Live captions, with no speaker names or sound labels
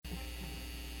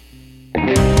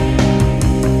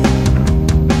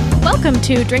Welcome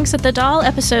to Drinks at the Doll,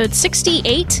 episode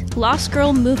 68, Lost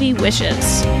Girl Movie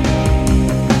Wishes.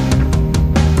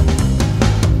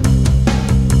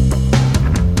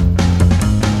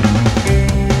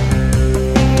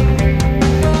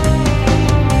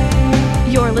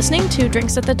 You're listening to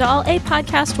Drinks at the Doll, a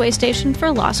podcast waystation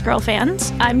for Lost Girl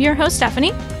fans. I'm your host,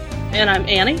 Stephanie. And I'm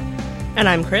Annie. And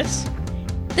I'm Chris.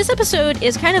 This episode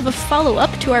is kind of a follow-up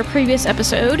to our previous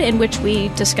episode in which we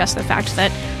discussed the fact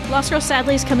that Lost Girl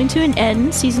sadly is coming to an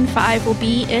end. Season 5 will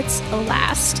be its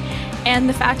last. And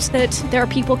the fact that there are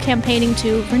people campaigning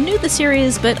to renew the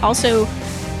series, but also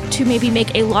to maybe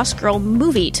make a Lost Girl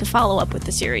movie to follow up with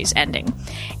the series ending.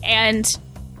 And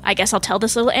I guess I'll tell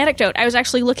this little anecdote. I was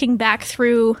actually looking back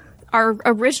through our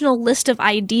original list of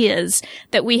ideas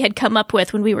that we had come up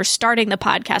with when we were starting the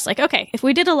podcast. Like, okay, if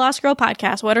we did a Lost Girl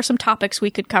podcast, what are some topics we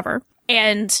could cover?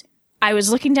 And I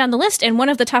was looking down the list, and one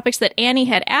of the topics that Annie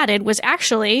had added was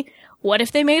actually, what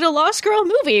if they made a Lost Girl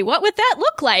movie? What would that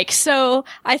look like? So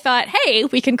I thought, hey,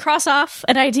 we can cross off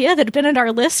an idea that had been on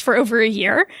our list for over a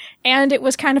year, and it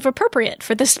was kind of appropriate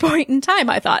for this point in time,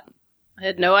 I thought. I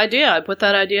had no idea I put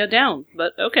that idea down,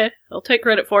 but okay, I'll take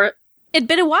credit for it. It'd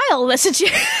been a while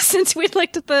since we'd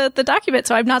looked at the document,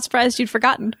 so I'm not surprised you'd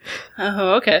forgotten.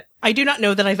 Oh, okay. I do not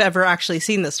know that I've ever actually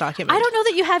seen this document. I don't know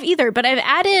that you have either, but I've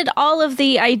added all of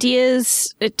the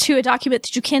ideas to a document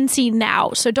that you can see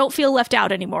now, so don't feel left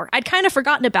out anymore. I'd kind of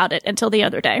forgotten about it until the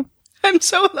other day. I'm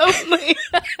so lonely.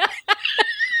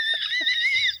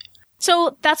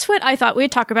 So that's what I thought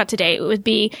we'd talk about today. It would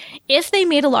be, if they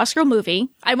made a Lost Girl movie,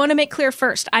 I want to make clear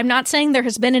first, I'm not saying there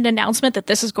has been an announcement that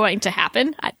this is going to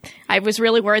happen. I was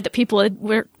really worried that people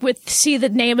would see the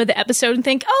name of the episode and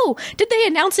think, oh, did they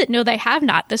announce it? No, they have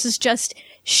not. This is just,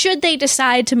 should they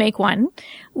decide to make one,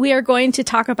 we are going to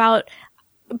talk about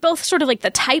both sort of like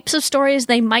the types of stories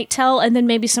they might tell, and then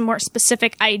maybe some more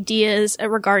specific ideas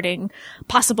regarding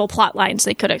possible plot lines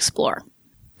they could explore.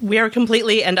 We are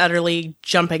completely and utterly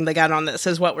jumping the gun on this,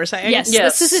 is what we're saying. Yes.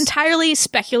 This is entirely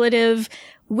speculative,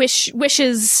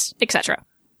 wishes, etc.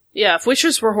 Yeah, if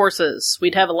wishes were horses,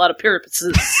 we'd have a lot of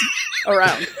piripises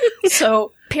around.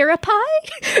 So Pirapi?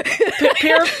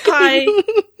 Pirapi.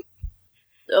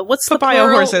 What's the Papaya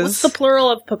plural? horses. What's the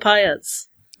plural of papayas?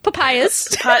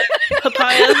 Papayas.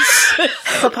 Papayas.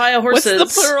 Papaya horses.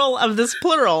 What's the plural of this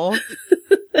plural?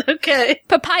 Okay.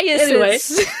 Papayas. Anyway.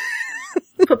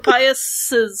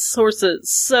 Papayas'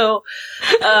 horses. So,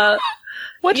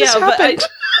 What just happened? But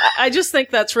I just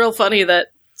think that's real funny that,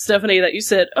 Stephanie, that you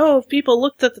said, oh, if people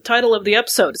looked at the title of the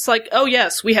episode, it's like, oh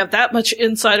yes, we have that much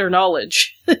insider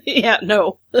knowledge. Yeah,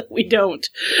 no, we don't.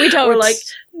 We don't.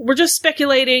 We're just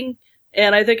speculating,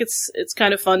 and I think it's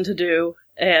kind of fun to do,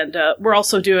 and we're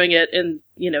also doing it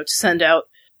to send out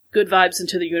good vibes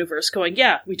into the universe, going,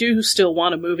 yeah, we do still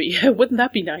want a movie. Wouldn't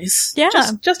that be nice? Yeah.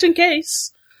 Just in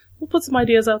case. We'll put some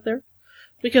ideas out there.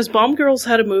 Because Bomb Girls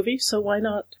had a movie, so why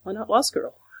not Lost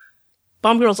Girl?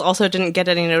 Bomb Girls also didn't get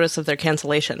any notice of their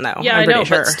cancellation, though. Yeah, I'm I know, pretty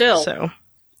sure, but still. So.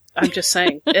 I'm just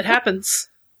saying, it happens.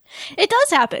 It does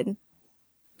happen.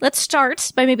 Let's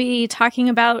start by maybe talking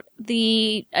about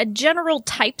the general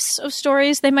types of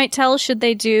stories they might tell should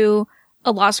they do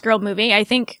a Lost Girl movie. I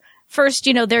think first,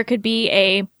 there could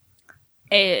be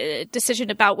a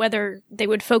decision about whether they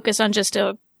would focus on just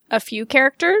a few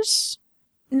characters.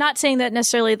 Not saying that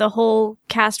necessarily the whole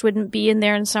cast wouldn't be in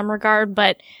there in some regard,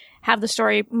 but have the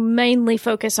story mainly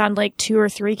focus on like 2 or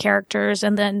 3 characters,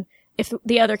 and then if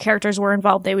the other characters were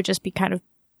involved, they would just be kind of,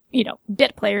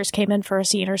 bit players came in for a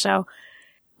scene or so.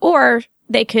 Or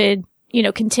they could,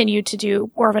 continue to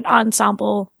do more of an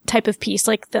ensemble type of piece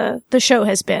like the show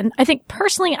has been. I think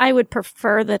personally I would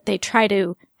prefer that they try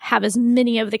to have as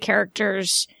many of the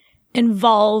characters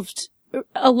involved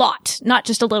a lot, not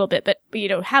just a little bit, but,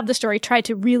 have the story try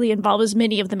to really involve as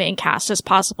many of the main cast as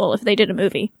possible if they did a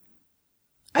movie.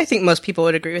 I think most people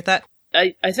would agree with that.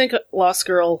 I think Lost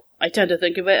Girl, I tend to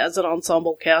think of it as an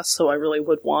ensemble cast, so I really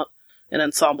would want an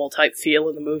ensemble type feel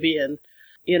in the movie, and,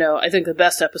 I think the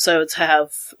best episodes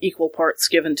have equal parts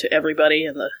given to everybody,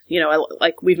 and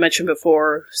like we've mentioned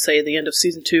before, say at the end of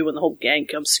season 2 when the whole gang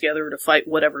comes together to fight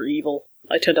whatever evil.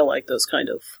 I tend to like those kind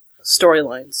of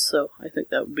storylines, so I think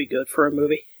that would be good for a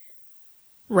movie.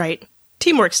 Right.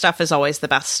 Teamwork stuff is always the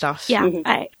best stuff. Yeah,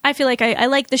 mm-hmm. I feel like I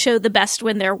like the show the best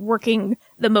when they're working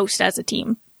the most as a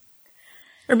team.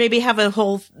 Or maybe have a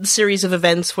whole series of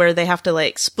events where they have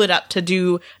to split up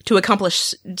to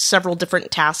accomplish several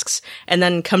different tasks and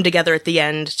then come together at the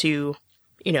end to,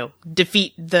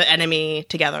 defeat the enemy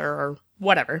together or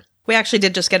whatever. We actually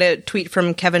did just get a tweet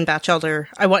from Kevin Batchelder.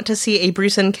 I want to see a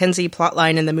Bruce and Kenzie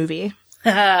plotline in the movie.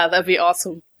 That'd be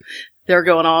awesome. They're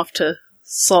going off to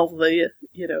solve the,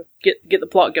 get the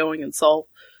plot going and solve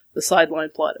the sideline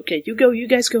plot. Okay, you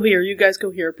guys go here, you guys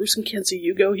go here. Bruce and Kinsey,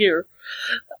 you go here.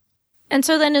 And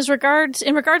so then in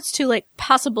regards to like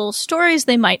possible stories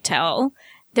they might tell,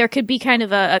 there could be kind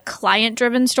of a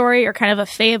client-driven story or kind of a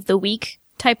Fae of the Week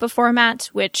type of format,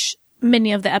 which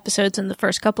many of the episodes in the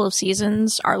first couple of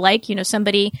seasons are like,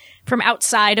 somebody from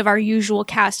outside of our usual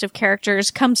cast of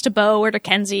characters comes to Bo or to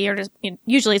Kenzie, or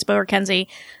usually it's Bo or Kenzie,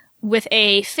 with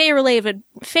a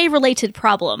Fae-related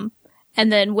problem.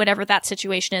 And then whatever that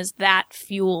situation is, that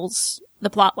fuels the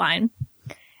plot line.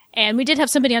 And we did have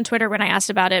somebody on Twitter when I asked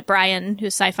about it, Brian,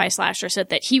 who's Sci-Fi Slasher, said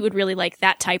that he would really like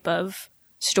that type of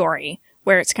story,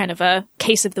 where it's kind of a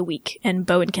case of the week and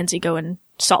Bo and Kenzie go and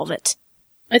solve it.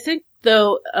 I think,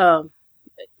 though,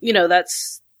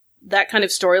 that's that kind of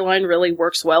storyline really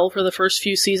works well for the first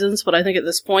few seasons, but I think at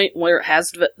this point, where it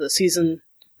has the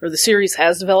series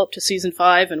has developed to season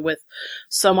 5, and with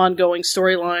some ongoing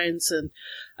storylines, and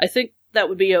I think that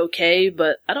would be okay,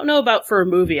 but I don't know about for a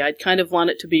movie. I'd kind of want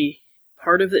it to be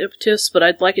part of the impetus, but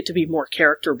I'd like it to be more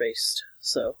character-based,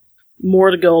 so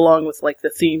more to go along with, like, the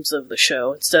themes of the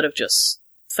show, instead of just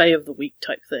Fae of the Week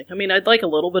type thing. I mean, I'd like a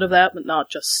little bit of that, but not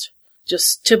just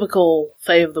typical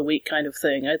Fae of the Week kind of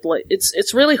thing.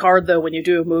 It's really hard, though, when you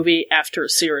do a movie after a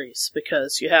series,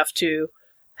 because you have to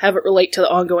have it relate to the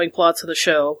ongoing plots of the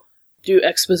show, do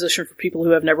exposition for people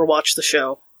who have never watched the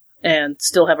show, and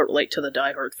still have it relate to the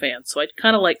diehard fans. So I'd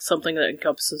kind of like something that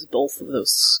encompasses both of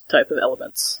those type of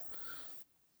elements.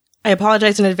 I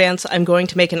apologize in advance. I'm going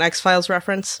to make an X-Files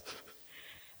reference.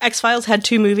 X-Files had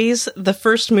 2 movies. The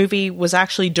first movie was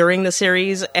actually during the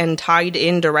series and tied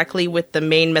in directly with the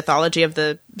main mythology of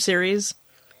the series.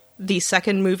 The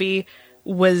second movie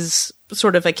was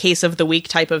sort of a case of the week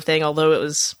type of thing, although it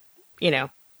was,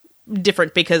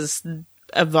 different because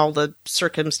of all the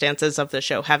circumstances of the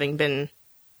show having been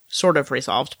sort of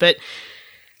resolved. But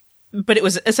it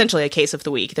was essentially a case of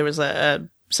the week. There was a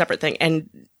separate thing, and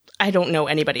I don't know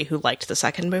anybody who liked the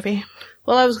second movie.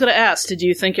 Well, I was going to ask, did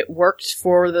you think it worked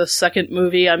for the second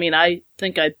movie? I mean, I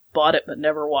think I bought it but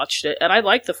never watched it. And I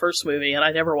liked the first movie, and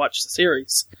I never watched the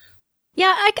series.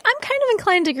 Yeah, I'm kind of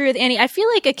inclined to agree with Annie. I feel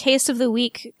like a case of the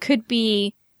week could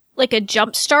be like a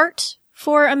jump start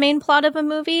for a main plot of a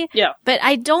movie. Yeah. But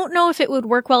I don't know if it would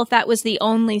work well if that was the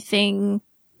only thing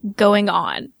going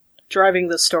on. Driving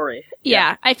the story.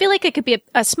 Yeah. I feel like it could be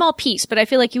a small piece, but I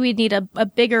feel like you would need a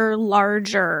bigger,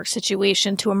 larger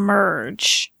situation to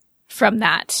emerge from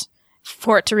that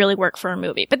for it to really work for a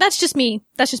movie. But that's just me.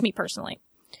 That's just me personally.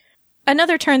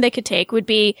 Another turn they could take would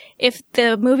be if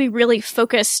the movie really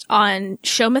focused on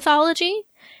show mythology,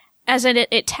 as in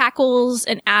it tackles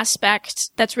an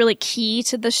aspect that's really key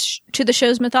to the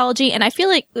show's mythology. And I feel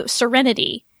like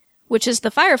Serenity, which is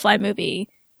the Firefly movie,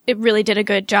 it really did a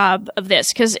good job of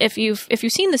this. Because if you've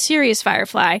seen the series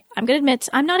Firefly, I'm gonna admit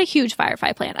I'm not a huge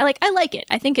Firefly fan. I like it.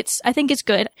 I think it's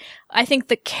good. I think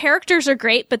the characters are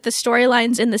great, but the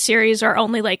storylines in the series are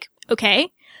only like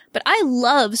okay. But I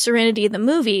love Serenity the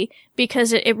movie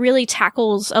because it really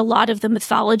tackles a lot of the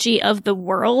mythology of the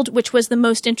world, which was the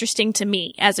most interesting to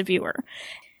me as a viewer.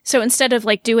 So instead of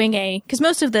like doing because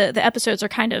most of the episodes are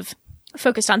kind of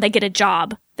focused on they get a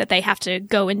job that they have to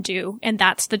go and do, and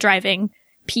that's the driving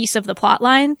piece of the plot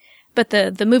line. But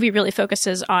the movie really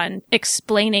focuses on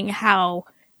explaining how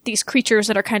these creatures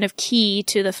that are kind of key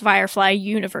to the Firefly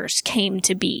universe came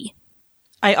to be.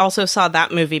 I also saw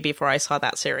that movie before I saw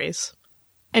that series.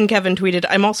 And Kevin tweeted,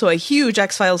 I'm also a huge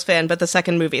X-Files fan, but the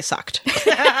second movie sucked.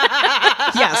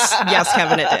 Yes,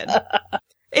 Kevin, it did.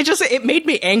 It made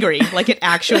me angry. Like, it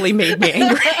actually made me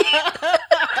angry.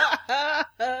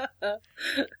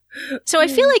 So I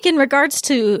feel like in regards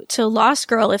to Lost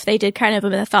Girl, if they did kind of a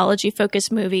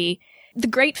mythology-focused movie, the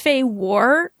Great Fae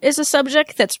War is a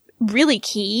subject that's really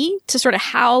key to sort of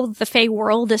how the Fae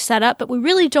world is set up, but we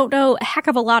really don't know a heck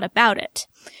of a lot about it.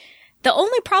 The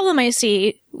only problem I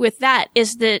see with that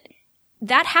is that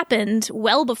happened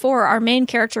well before our main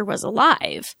character was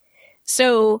alive.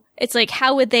 So it's like,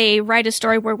 how would they write a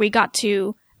story where we got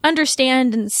to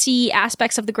understand and see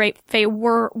aspects of the Great Fae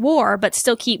War, but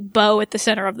still keep Bo at the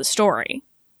center of the story?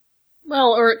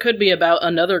 Well, or it could be about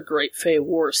another Great Fae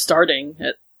War starting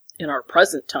in our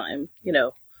present time,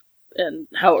 and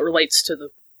how it relates to the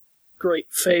Great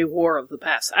Fae War of the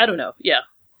past. I don't know, yeah.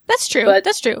 That's true.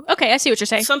 That's true. Okay, I see what you're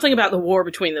saying. Something about the war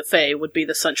between the Fae would be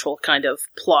the central kind of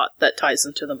plot that ties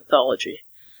into the mythology.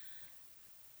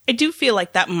 I do feel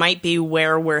like that might be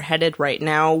where we're headed right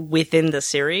now within the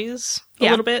series a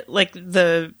little bit. Like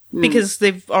because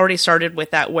they've already started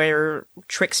with that where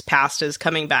Trick's past is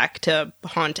coming back to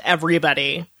haunt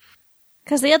everybody.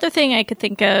 Because the other thing I could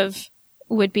think of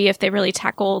would be if they really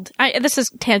tackled, this is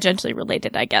tangentially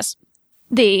related, I guess,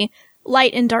 the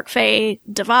light and dark fae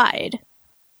divide.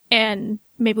 And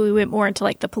maybe we went more into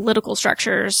like the political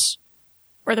structures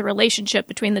or the relationship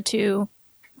between the two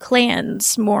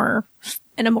clans more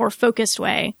in a more focused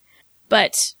way.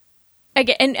 But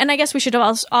again, and I guess we should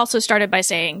have also started by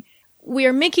saying we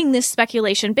are making this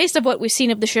speculation based on what we've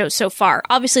seen of the show so far.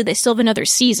 Obviously, they still have another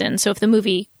season, so if the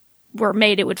movie were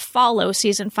made, it would follow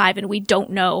season 5, and we don't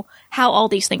know how all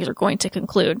these things are going to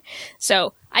conclude.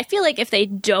 So I feel like if they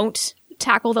don't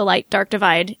tackle the light-dark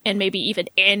divide and maybe even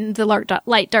end the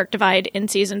light-dark divide in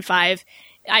season 5,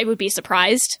 I would be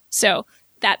surprised. So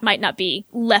that might not be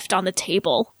left on the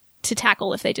table to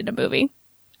tackle if they did a movie.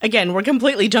 Again, we're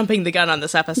completely jumping the gun on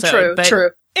this episode.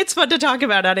 True. It's fun to talk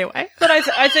about anyway. But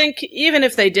I think even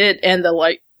if they did end the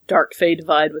light-dark fae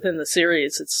divide within the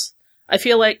series, I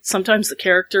feel like sometimes the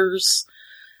characters,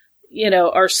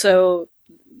 are so,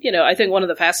 I think one of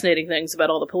the fascinating things about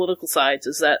all the political sides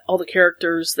is that all the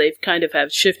characters, they've kind of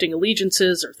have shifting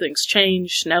allegiances or things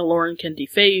change. Now Lauren can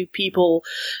defay people.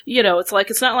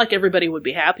 It's not like everybody would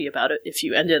be happy about it if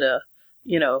you ended a,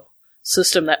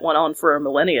 system that went on for a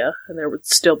millennia, and there would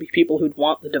still be people who'd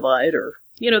want the divide, or,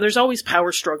 there's always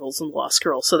power struggles in Lost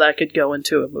Girl, so that could go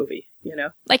into a movie,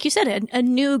 Like you said, a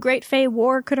new Great Fae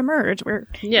War could emerge where,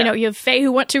 you have Fae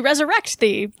who want to resurrect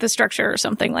the structure or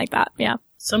something like that, yeah.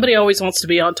 Somebody always wants to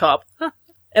be on top.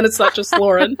 And it's not just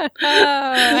Lauren.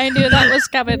 I knew that was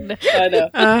coming. I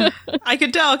know. I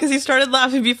could tell because he started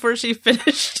laughing before she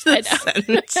finished the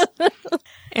sentence.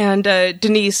 And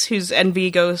Denise, who's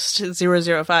NV Ghost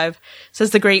 005, says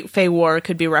the Great Fae War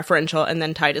could be referential and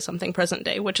then tied to something present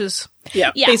day, which is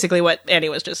basically what Annie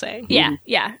was just saying.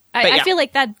 Yeah. I feel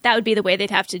like that would be the way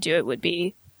they'd have to do it, would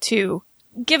be to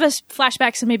give us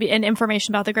flashbacks and maybe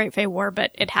information about the Great Fae War,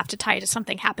 but it'd have to tie to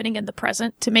something happening in the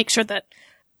present to make sure that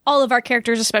all of our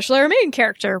characters, especially our main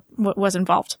character, was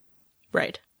involved.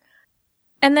 Right.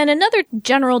 And then another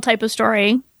general type of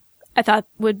story I thought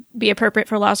would be appropriate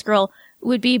for Lost Girl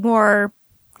would be more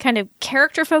kind of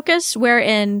character focused,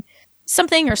 wherein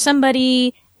something or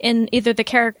somebody in either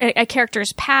a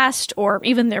character's past or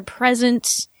even their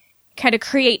present kind of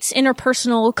creates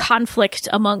interpersonal conflict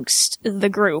amongst the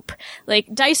group. Like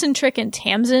Dyson, Trick, and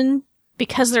Tamsin,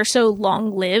 because they're so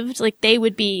long-lived, like they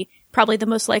would be probably the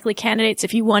most likely candidates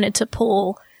if you wanted to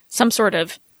pull some sort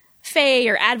of fae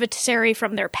or adversary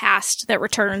from their past that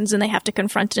returns and they have to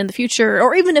confront it in the future,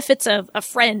 or even if it's a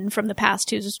friend from the past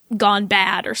who's gone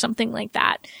bad or something like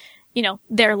that.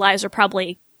 Their lives are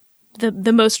probably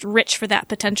the most rich for that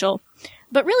potential.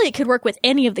 But really it could work with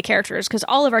any of the characters, because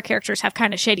all of our characters have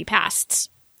kind of shady pasts.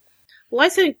 Well, I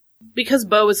think because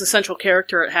Bo is a central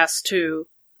character, it has to,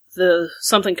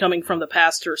 something coming from the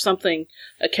past or something,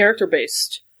 a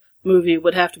character-based movie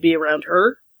would have to be around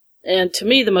her. And to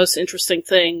me, the most interesting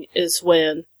thing is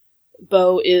when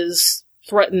Bo is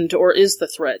threatened or is the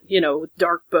threat,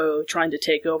 Dark Bo trying to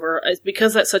take over.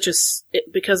 Because it's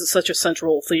such a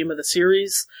central theme of the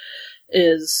series,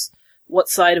 is what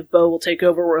side of Bo will take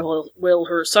over. Will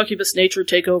her succubus nature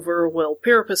take over? Will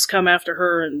Priapus come after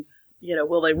her? And,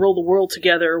 will they rule the world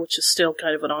together? Which is still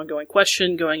kind of an ongoing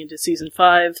question going into season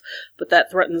 5. But that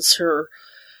threatens her,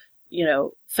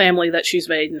 family that she's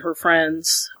made and her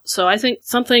friends. So I think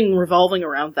something revolving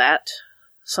around that,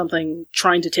 something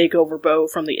trying to take over Bo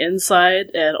from the inside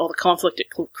and all the conflict it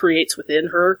creates within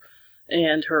her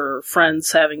and her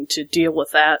friends having to deal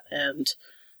with that and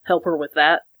help her with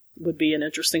that would be an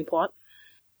interesting plot.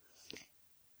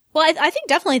 Well, I think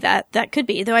definitely that could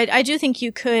be, though I do think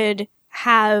you could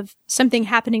have something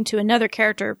happening to another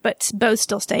character, but both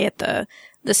still stay at the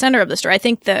center of the story. I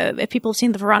think if people have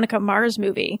seen the Veronica Mars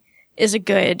movie, is a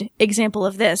good example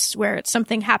of this, where it's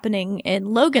something happening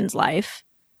in Logan's life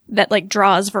that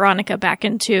draws Veronica back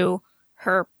into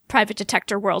her private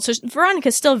detector world. So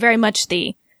Veronica's still very much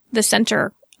the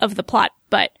center of the plot,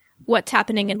 but what's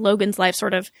happening in Logan's life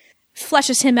sort of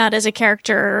fleshes him out as a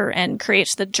character and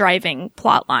creates the driving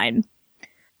plot line.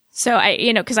 So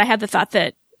because I had the thought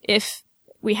that if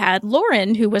we had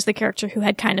Lauren, who was the character who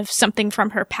had kind of something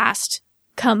from her past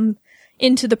come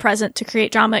into the present to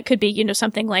create drama, it could be,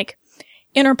 something like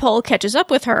Interpol catches up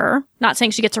with her, not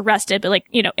saying she gets arrested, but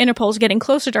Interpol's getting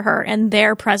closer to her, and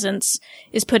their presence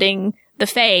is putting the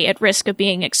Fae at risk of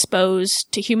being exposed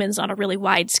to humans on a really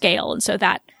wide scale. And so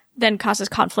that then causes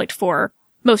conflict for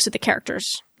most of the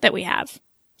characters that we have.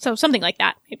 So something like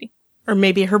that, maybe. Or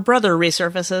maybe her brother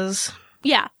resurfaces.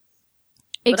 Yeah.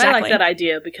 Exactly. But I like that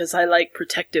idea because I like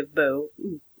protective Bo.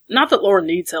 Not that Lauren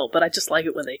needs help, but I just like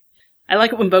it I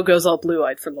like it when Bo goes all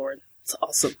blue-eyed for Lauren. It's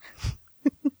awesome.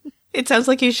 It sounds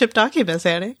like you ship Occupus,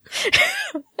 Annie.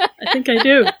 I think I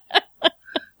do.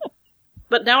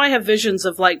 But now I have visions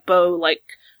of, like, Bo, like,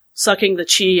 sucking the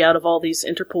chi out of all these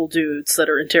Interpol dudes that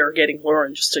are interrogating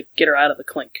Lauren just to get her out of the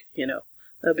clink, you know.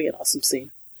 That'd be an awesome scene.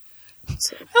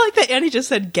 So. I like that Annie just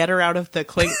said, get her out of the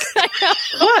clink.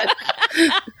 What?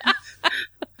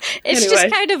 It's Anyway.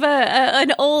 just kind of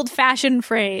an old-fashioned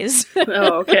phrase.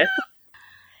 Oh, okay.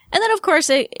 And then, of course,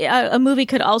 a movie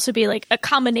could also be like a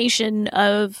combination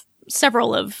of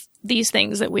several of these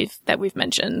things that we've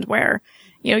mentioned, where,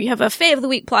 you know, you have a Fae of the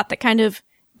Week plot that kind of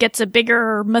gets a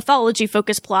bigger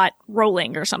mythology-focused plot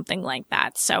rolling or something like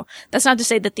that. So that's not to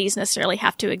say that these necessarily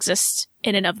have to exist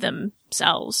in and of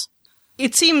themselves.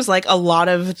 It seems like a lot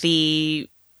of the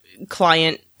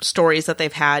client stories that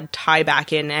they've had tie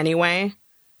back in anyway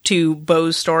to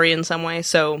Bo's story in some way.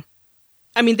 So,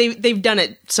 I mean, they've done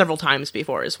it several times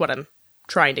before is what I'm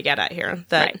trying to get at here.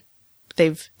 That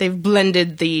Right. they've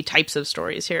blended the types of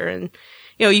stories here. And,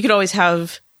 you know, you could always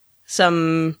have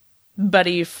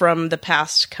somebody from the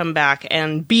past come back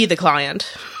and be the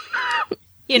client.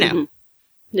 You know. Mm-hmm.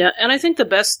 Yeah, and I think the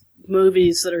best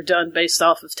movies that are done based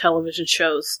off of television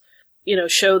shows, you know,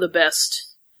 show the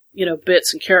best, you know,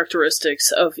 bits and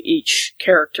characteristics of each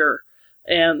character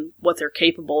and what they're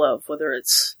capable of, whether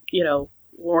it's, you know,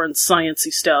 Lauren's sciencey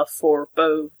stuff or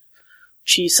Bo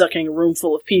chi-sucking a room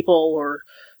full of people or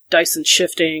Dyson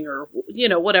shifting or, you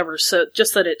know, whatever. So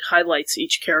just that it highlights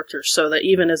each character so that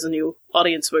even as a new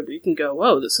audience member, you can go,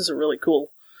 whoa, this is a really cool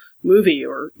movie,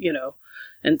 or, you know,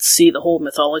 and see the whole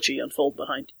mythology unfold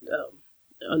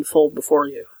before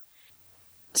you.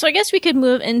 So I guess we could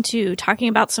move into talking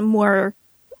about some more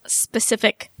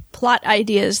specific plot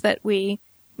ideas that we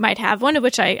might have, one of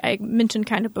which I mentioned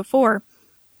kind of before.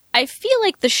 I feel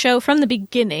like the show from the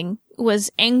beginning was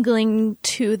angling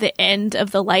to the end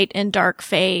of the light and dark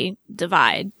Fae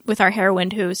divide, with our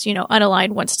heroine who's, you know,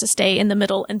 unaligned, wants to stay in the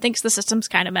middle and thinks the system's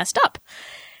kind of messed up.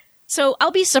 So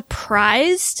I'll be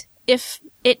surprised if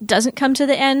it doesn't come to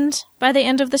the end by the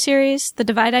end of the series, the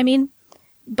divide, I mean.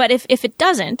 But if it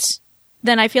doesn't,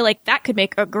 then I feel like that could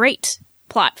make a great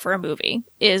plot for a movie,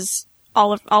 is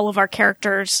all of our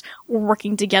characters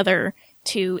working together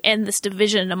to end this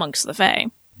division amongst the Fae.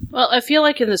 Well, I feel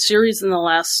like in the series in the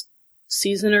last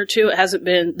season or two,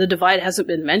 the divide hasn't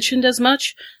been mentioned as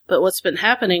much, but what's been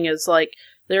happening is, like,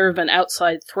 there have been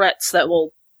outside threats that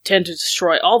will tend to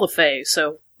destroy all the Fae,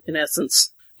 so, in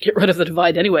essence, get rid of the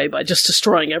divide anyway by just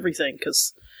destroying everything,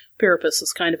 because Priapus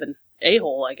is kind of an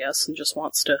a-hole, I guess, and just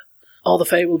wants to, all the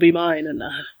Fae will be mine, and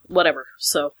whatever,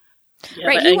 so.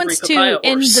 Right, he wants to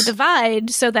end the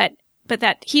divide so that, but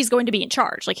that he's going to be in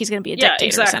charge, like he's going to be a dictator,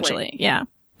 exactly. essentially. Yeah.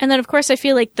 And then, of course, I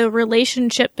feel like the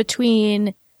relationship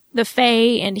between the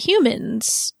Fae and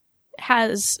humans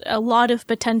has a lot of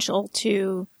potential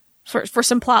for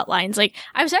some plot lines. Like,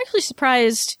 I was actually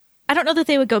surprised, I don't know that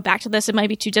they would go back to this, it might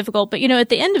be too difficult, but, you know, at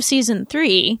the end of season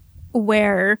 3,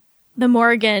 where the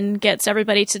Morrigan gets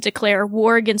everybody to declare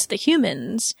war against the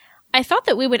humans, I thought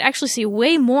that we would actually see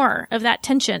way more of that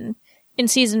tension in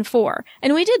season 4.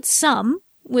 And we did some,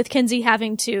 with Kinsey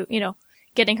having to, you know,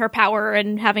 getting her power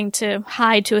and having to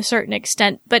hide to a certain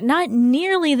extent, but not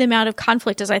nearly the amount of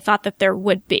conflict as I thought that there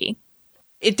would be.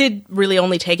 It did really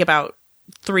only take about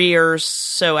 3 or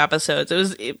so episodes. It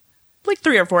was like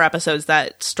 3 or 4 episodes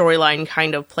that storyline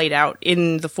kind of played out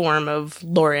in the form of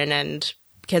Lauren and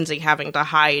Kinsey having to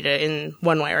hide in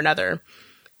one way or another.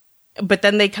 But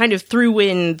then they kind of threw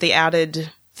in the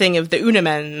added thing of the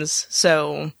Unimens,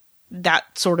 so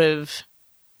that sort of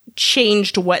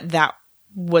changed what that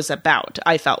was about,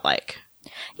 I felt like.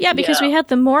 Yeah, because we had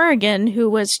the Morrigan who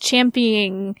was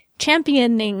championing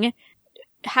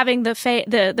having the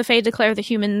Fae declare the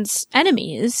humans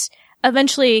enemies,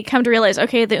 eventually come to realize,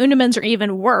 okay, the Unimens are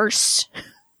even worse.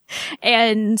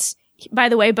 And by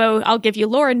the way, Bo, I'll give you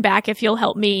Lauren back if you'll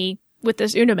help me with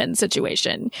this Unimen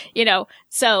situation. You know,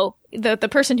 so the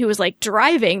person who was like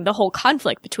driving the whole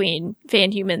conflict between Fae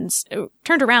and humans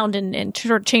turned around and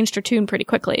sort of changed her tune pretty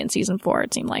quickly in season 4,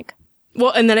 it seemed like.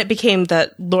 Well, and then it became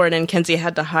that Lauren and Kinsey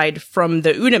had to hide from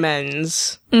the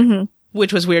Unimens,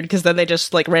 which was weird because then they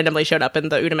just like randomly showed up in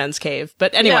the Unimens cave.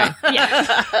 But anyway.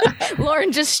 Yeah.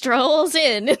 Lauren just strolls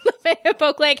in and the Fae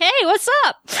folk like, hey, what's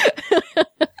up?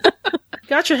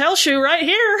 Got your hell shoe right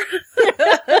here.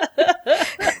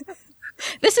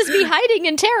 This is me hiding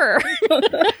in terror.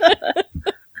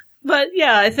 But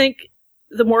yeah, I think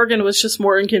the Morgan was just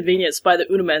more inconvenienced by the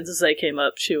Unimens as they came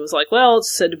up. She was like, well,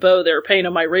 said to Bo, they're a pain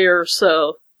in my rear,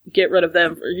 so get rid of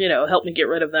them, you know, help me get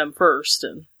rid of them first.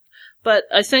 But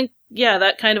I think, yeah,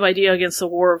 that kind of idea against the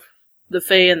war of the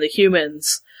Fae and the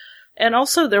humans. And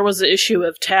also there was the issue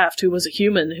of Taft, who was a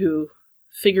human who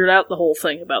figured out the whole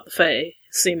thing about the Fae,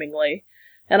 seemingly.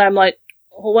 And I'm like,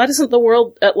 well, why doesn't the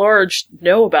world at large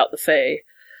know about the Fae?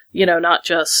 You know, not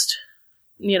just,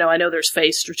 you know, I know there's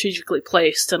Fae strategically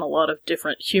placed in a lot of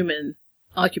different human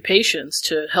occupations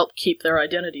to help keep their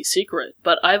identity secret,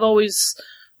 but I've always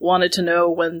wanted to know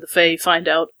when the Fae find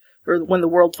out, or when the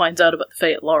world finds out about the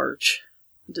Fae at large,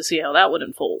 to see how that would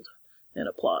unfold in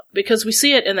a plot. Because we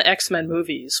see it in the X-Men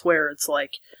movies, where it's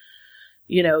like,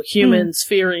 you know, humans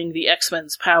fearing the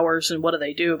X-Men's powers and what do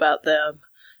they do about them,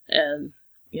 and,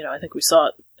 you know, I think we saw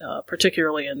it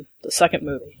particularly in the second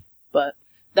movie, but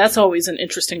that's always an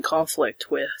interesting conflict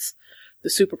with the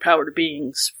superpowered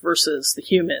beings versus the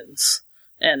humans,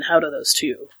 and how do those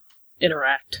two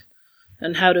interact?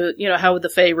 And how would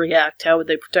the Fae react? How would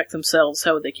they protect themselves?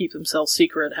 How would they keep themselves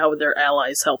secret? How would their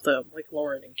allies help them, like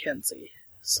Lauren and Kenzie?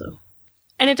 So,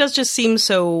 and it does just seem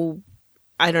so,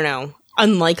 I don't know,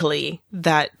 unlikely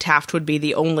that Taft would be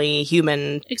the only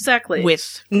human exactly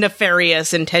with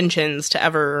nefarious intentions to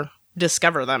ever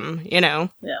discover them, you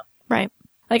know? Yeah. Right.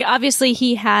 Like, obviously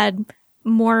he had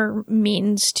more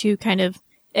means to kind of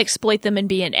exploit them and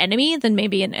be an enemy than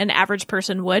maybe an average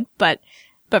person would, but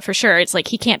for sure, it's like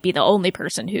he can't be the only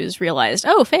person who's realized,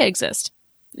 oh, Fae exist.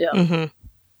 Yeah. Mm-hmm.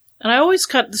 And I always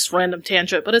cut this random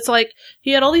tangent, but it's like,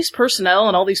 he had all these personnel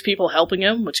and all these people helping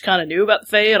him, which kind of knew about the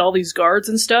Fae, and all these guards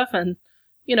and stuff, and,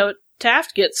 you know,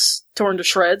 Taft gets torn to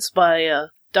shreds by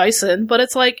Dyson, but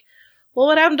it's like, well,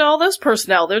 what happened to all those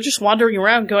personnel? They're just wandering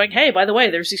around going, hey, by the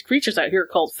way, there's these creatures out here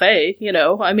called Fae, you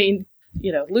know? I mean,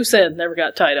 you know, loose end never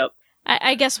got tied up.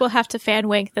 I guess we'll have to fan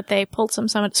wink that they pulled some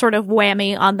sort of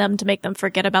whammy on them to make them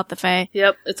forget about the Fae.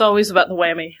 Yep, it's always about the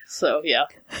whammy. So yeah,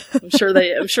 I'm sure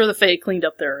the Fae cleaned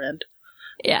up their end.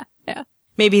 Yeah.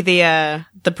 Maybe the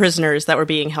prisoners that were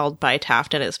being held by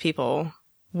Taft and his people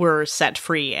were set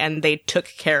free, and they took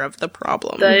care of the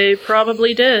problem. They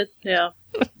probably did. Yeah,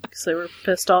 because they were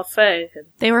pissed off Fae.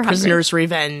 They were hungry. Prisoners'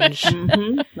 revenge.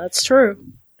 That's true.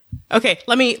 Okay,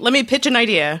 let me pitch an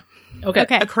idea. Okay.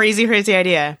 A crazy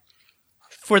idea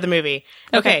for the movie.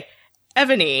 Okay.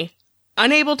 Evany,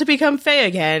 unable to become Fae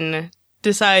again,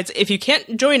 decides if you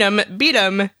can't join him, beat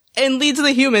him, and leads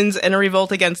the humans in a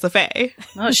revolt against the Fae.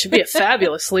 Oh, she should be a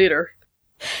fabulous leader.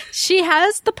 She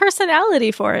has the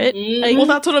personality for it. Like, well,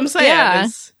 that's what I'm saying. Yeah.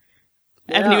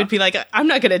 Evany would be like, I'm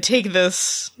not going to take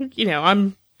this, you know,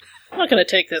 I'm not going to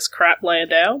take this crap laying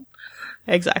down.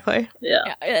 Exactly.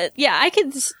 Yeah. I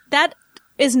could, that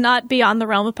is not beyond the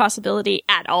realm of possibility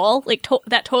at all. Like,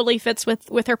 that totally fits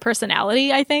with her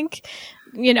personality, I think.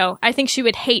 You know, I think she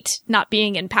would hate not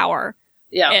being in power.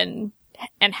 Yeah. And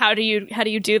how do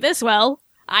you do this? Well,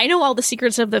 I know all the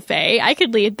secrets of the Fae. I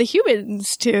could lead the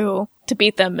humans to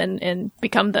beat them and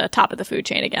become the top of the food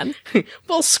chain again.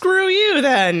 Well, screw you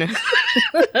then,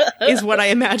 is what I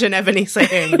imagine Evany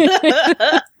saying.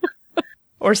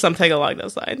 Or something along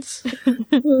those lines.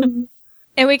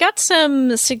 And we got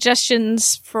some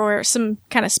suggestions for some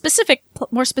kind of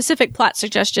more specific plot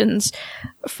suggestions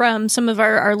from some of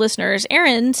our listeners.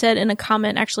 Erin said in a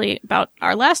comment actually about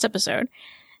our last episode,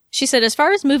 she said, as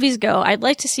far as movies go, I'd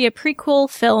like to see a prequel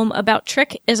film about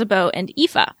Trick, Isabeau, and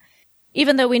Aoife.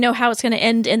 Even though we know how it's going to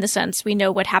end in the sense we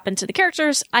know what happened to the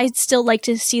characters, I'd still like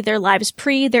to see their lives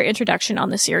pre their introduction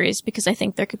on the series because I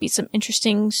think there could be some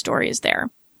interesting stories there.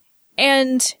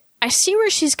 And I see where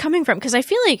she's coming from because I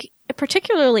feel like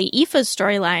particularly Aoife's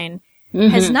storyline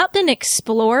has not been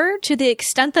explored to the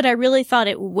extent that I really thought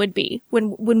it would be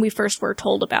when we first were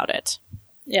told about it.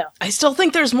 Yeah. I still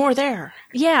think there's more there.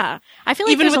 Yeah. I feel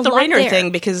like even there's with a the lot Raynor there.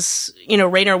 thing, because, you know,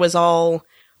 Raynor was all,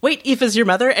 wait, Aoife's your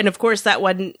mother? And of course that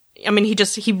one, I mean,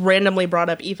 he randomly brought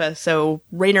up Aoife, so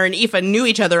Raynor and Aoife knew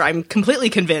each other, I'm completely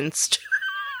convinced.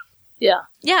 Yeah.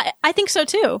 Yeah, I think so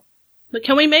too. But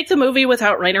can we make the movie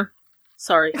without Raynor?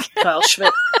 Sorry, Kyle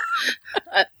Schmidt.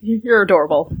 You're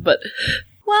adorable, but...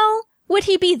 Well, would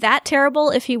he be that terrible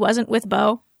if he wasn't with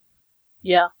Beau?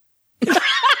 Yeah.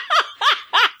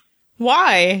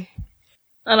 Why?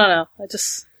 I don't know. I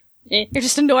just... You're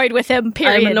just annoyed with him,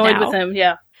 period. I'm annoyed now. with him,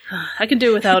 yeah. I can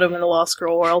do without him in the Lost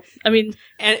Girl world. I mean...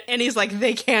 And he's like,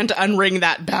 they can't unring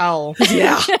that bell.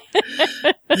 Yeah.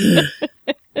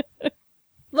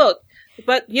 Look,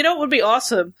 but you know what would be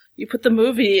awesome? You put the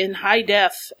movie in high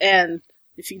def, and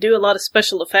if you do a lot of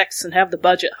special effects and have the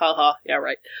budget, haha, yeah,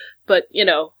 right. But, you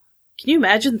know, can you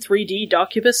imagine 3D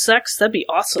Docubus sex? That'd be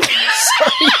awesome.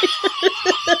 Sorry.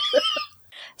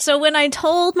 So when I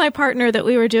told my partner that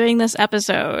we were doing this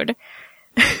episode,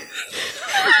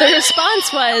 The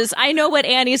response was, I know what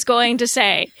Annie's going to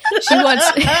say.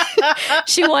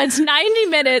 She wants 90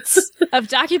 minutes of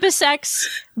Doccubus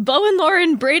sex, Bo and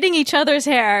Lauren braiding each other's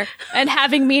hair, and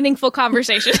having meaningful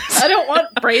conversations. I don't want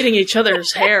braiding each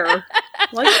other's hair.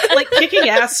 Like kicking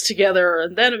ass together,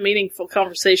 and then a meaningful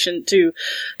conversation too.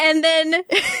 And then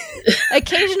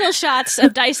occasional shots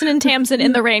of Dyson and Tamsin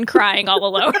in the rain crying all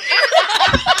alone.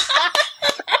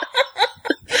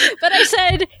 But I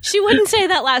said she wouldn't say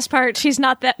that last part. She's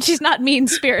not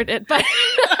mean-spirited, but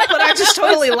but I just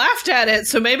totally laughed at it,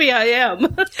 so maybe I am.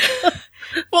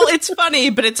 Well, it's funny,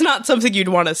 but it's not something you'd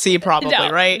want to see, probably, No,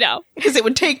 right? no. Because it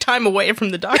would take time away from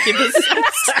the Doccubus.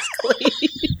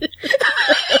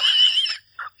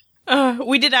 Exactly.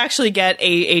 We did actually get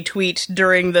a tweet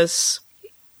during this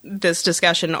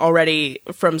discussion already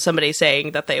from somebody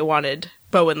saying that they wanted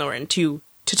Bo and Lauren to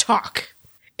talk.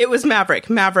 It was Maverick.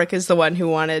 Maverick is the one who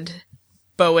wanted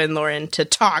Bo and Lauren to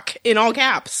talk, in all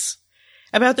caps,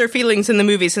 about their feelings in the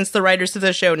movie, since the writers of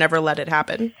the show never let it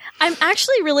happen. I'm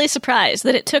actually really surprised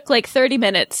that it took like 30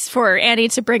 minutes for Annie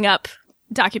to bring up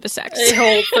Doccubus sex. A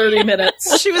whole 30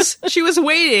 minutes. She was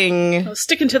waiting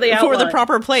Sticking to the outline. for the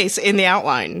proper place in the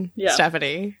outline, Yeah.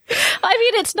 Stephanie. I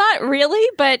mean, it's not really,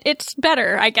 but it's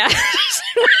better, I guess.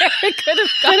 Where it could have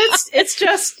But gone. it's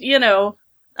just,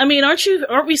 I mean,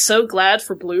 aren't we so glad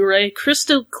for Blu-ray?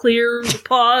 Crystal clear,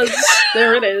 pause,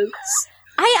 there it is.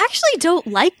 I actually don't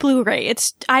like Blu-ray.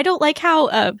 I don't like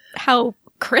how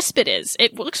crisp it is.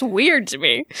 It looks weird to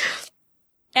me.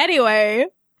 Anyway,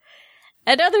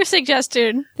 another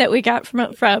suggestion that we got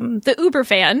from the Uber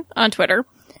fan on Twitter.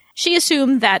 She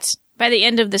assumed that by the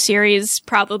end of the series,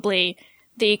 probably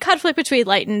the conflict between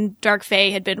Light and Dark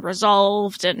Fae had been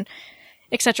resolved, and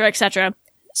et cetera, et cetera.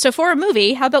 So for a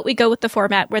movie, how about we go with the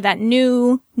format where that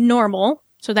new normal,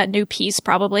 so that new piece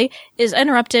probably, is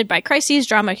interrupted by crises,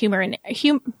 drama, humor, and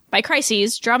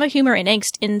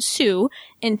angst ensue,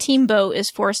 and Team Bo is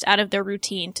forced out of their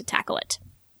routine to tackle it.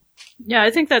 Yeah,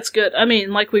 I think that's good. I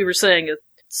mean, like we were saying,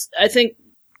 I think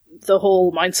the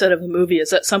whole mindset of the movie is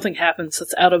that something happens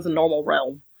that's out of the normal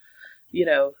realm.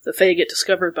 The Fae get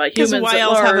discovered by humans why at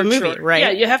else large. have a movie, right? Yeah,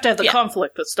 you have to have the Yeah.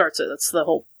 conflict that starts it. That's the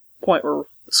whole point where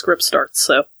the script starts,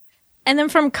 so. And then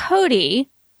from Cody,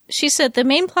 she said the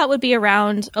main plot would be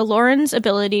around Lauren's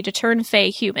ability to turn Fae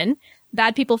human.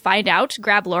 Bad people find out,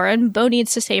 grab Lauren, Bo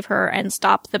needs to save her and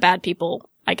stop the bad people,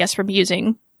 I guess, from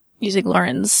using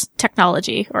Lauren's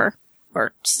technology or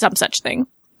some such thing.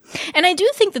 And I do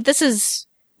think that this has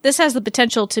the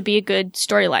potential to be a good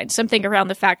storyline, something around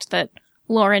the fact that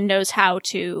Lauren knows how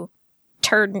to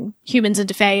turn humans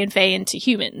into Fae and Fae into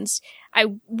humans. I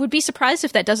would be surprised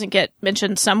if that doesn't get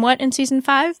mentioned somewhat in season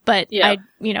 5, but Yeah.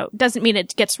 doesn't mean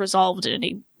it gets resolved in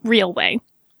any real way.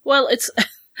 Well,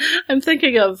 I'm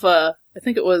thinking of, I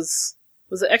think it was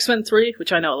it X-Men 3,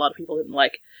 which I know a lot of people didn't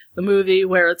like, the movie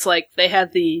where it's like they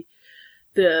had the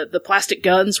plastic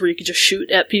guns where you could just shoot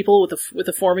at people with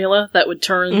a formula that would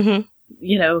turn,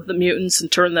 the mutants and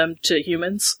turn them to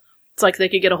humans. It's like they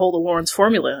could get a hold of Lauren's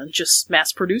formula and just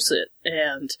mass produce it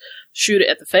and shoot it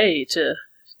at the Fae to,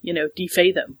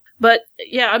 defay them. But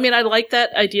yeah, I mean, I like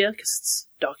that idea because it's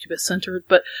Doccubus centered.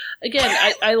 But again,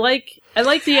 I like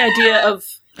the idea of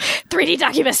 3D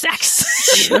Doccubus sex.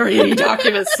 3D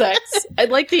Doccubus sex. I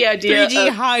like the idea 3D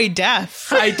of high def.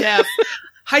 high def,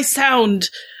 high sound,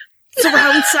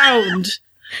 surround sound,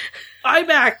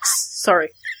 IMAX. Sorry.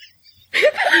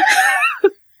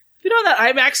 You know that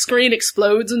IMAX screen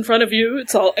explodes in front of you?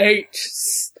 It's all 8,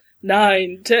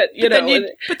 9, 10,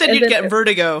 But then you'd get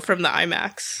vertigo from the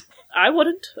IMAX. I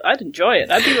wouldn't. I'd enjoy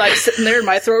it. I'd be like sitting there in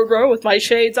my third row with my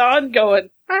shades on going,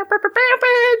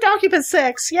 Doccubus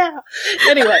sex, yeah.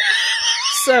 Anyway,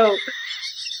 so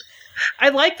I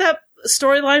like that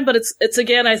storyline, but it's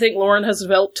again, I think Lauren has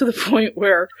developed to the point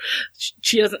where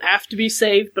she doesn't have to be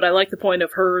saved, but I like the point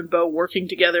of her and Bo working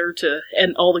together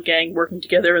and all the gang working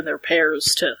together in their pairs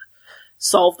to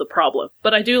solve the problem.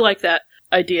 But I do like that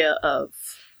idea of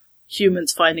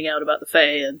humans finding out about the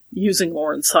Fae and using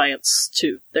Lauren's science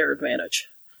to their advantage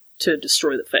to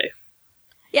destroy the Fae.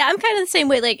 Yeah, I'm kind of the same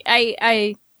way. Like,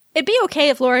 it'd be okay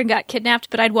if Lauren got kidnapped,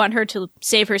 but I'd want her to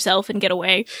save herself and get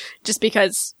away, just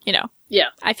because, Yeah.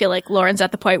 I feel like Lauren's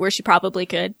at the point where she probably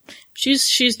could.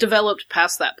 She's developed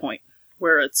past that point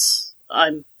where it's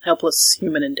I'm helpless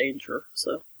human in danger.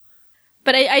 So,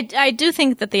 But I do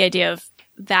think that the idea of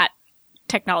that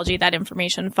technology, that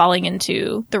information falling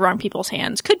into the wrong people's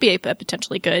hands could be a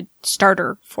potentially good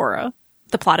starter for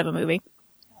the plot of a movie.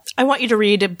 I want you to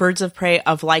read Birds of Prey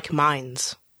of Like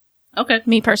Minds. okay,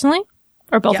 Me personally?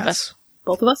 Or both of Yes. us?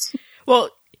 both of us. Well,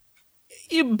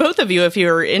 both of you if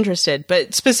you're interested,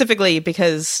 but specifically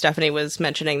because Stephanie was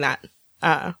mentioning that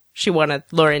she wanted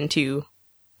Lauren to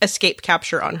escape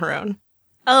capture on her own.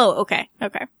 Oh, okay.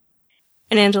 Okay.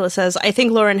 And Angela says, I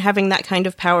think Lauren having that kind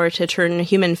of power to turn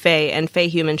human fae and fae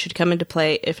human should come into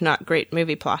play, if not great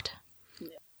movie plot. Yeah.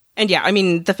 And yeah, I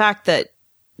mean, the fact that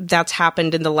that's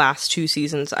happened in the last 2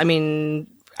 seasons, I mean,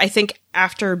 I think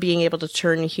after being able to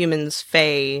turn humans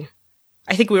fae,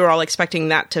 I think we were all expecting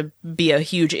that to be a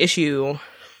huge issue.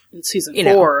 In season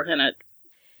 4, and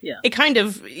it kind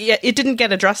of, it didn't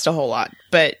get addressed a whole lot,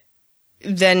 but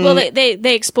then... Well,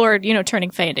 they explored,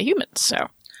 turning fae into humans, so...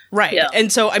 Right. Yeah.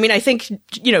 And so, I mean, I think,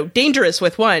 dangerous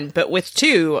with 1, but with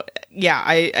 2, yeah,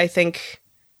 I think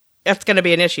that's going to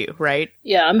be an issue, right?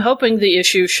 Yeah, I'm hoping the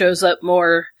issue shows up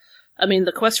more. I mean,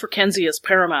 the quest for Kenzie is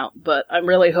paramount, but I'm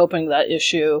really hoping that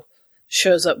issue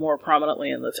shows up more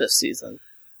prominently in the 5th season,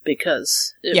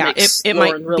 because it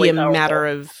might really be a matter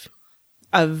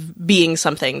of being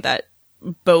something that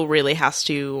Bo really has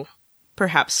to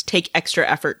perhaps take extra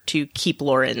effort to keep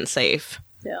Lauren safe.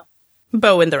 Yeah.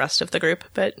 Bo and the rest of the group,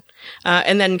 but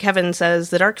and then Kevin says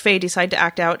the Dark Fae decide to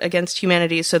act out against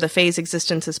humanity, so the Fae's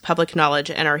existence is public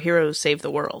knowledge, and our heroes save the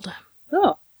world.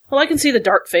 Oh, well, I can see the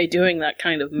Dark Fae doing that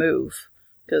kind of move,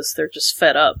 because they're just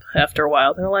fed up after a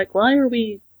while. They're like, why are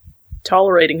we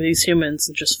tolerating these humans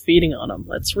and just feeding on them?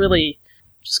 Let's really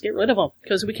just get rid of them,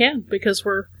 because we can, because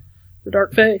we're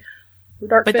Dark Fae. We're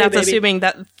Dark Fae, but that's baby. Assuming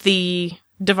that the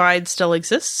divide still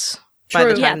exists by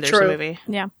the time there's a movie.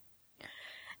 Yeah.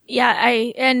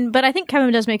 Yeah, but I think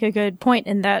Kevin does make a good point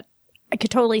in that I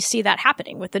could totally see that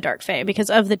happening with the Dark Fae, because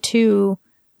of the 2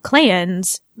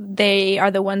 clans, they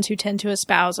are the ones who tend to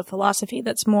espouse a philosophy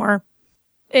that's more,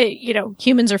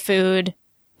 humans are food,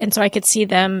 and so I could see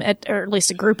them, or at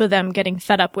least a group of them, getting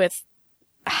fed up with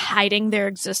hiding their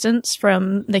existence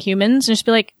from the humans, and just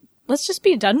be like, let's just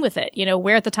be done with it.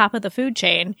 We're at the top of the food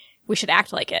chain, we should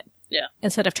act like it. Yeah.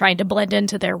 Instead of trying to blend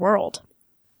into their world.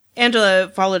 Angela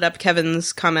followed up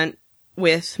Kevin's comment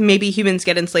with, maybe humans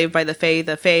get enslaved by the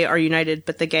Fae are united,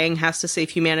 but the gang has to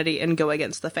save humanity and go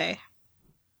against the Fae.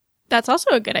 That's also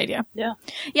a good idea. Yeah.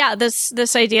 Yeah,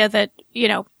 this idea that,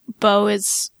 Bo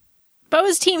is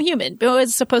team human. Bo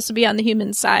is supposed to be on the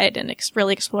human side and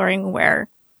really exploring where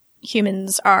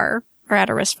humans are at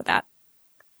a risk for that.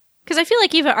 Because I feel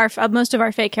like even most of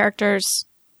our Fae characters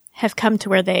have come to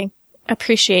where they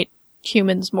appreciate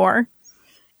humans more.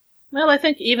 Well, I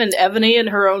think even Evany in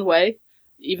her own way,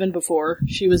 even before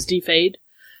she was defayed,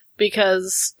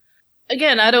 because,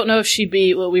 again, I don't know if she'd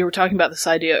be, we were talking about this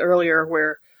idea earlier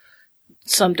where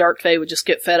some Dark Fae would just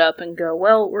get fed up and go,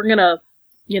 well, we're gonna,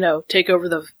 take over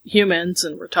the humans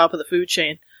and we're top of the food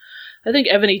chain. I think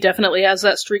Evany definitely has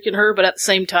that streak in her, but at the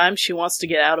same time, she wants to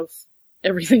get out of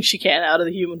everything she can out of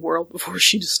the human world before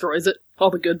she destroys it.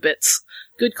 All the good bits.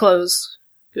 Good clothes,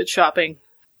 good shopping,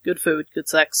 good food, good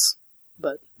sex.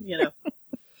 But,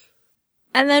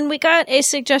 And then we got a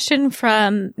suggestion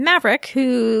from Maverick,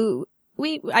 who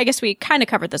I guess we kind of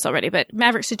covered this already, but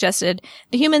Maverick suggested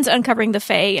the humans uncovering the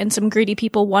Fae and some greedy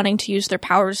people wanting to use their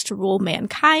powers to rule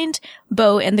mankind.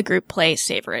 Bo and the group play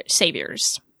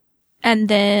saviors. And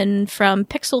then from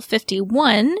Pixel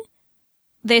 51,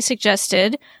 they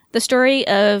suggested the story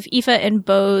of Aoife and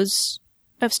Bo's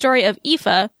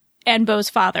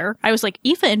father. I was like,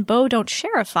 Aoife and Bo don't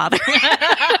share a father.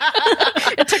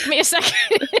 It took me a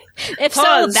second. If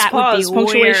pause, so, that pause, would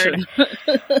be punctuation.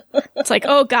 Weird. It's like,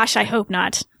 oh gosh, I hope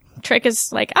not. Trick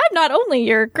is like, I'm not only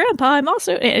your grandpa, I'm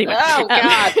also... Anyway. Oh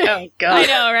god, oh god. I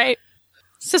know, right?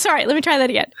 So sorry, let me try that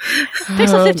again.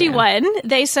 Pixel 51,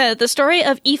 they said the story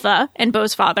of Aoife and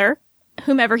Bo's father,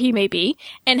 whomever he may be,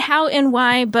 and how and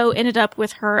why Bo ended up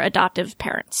with her adoptive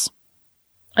parents.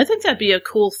 I think that'd be a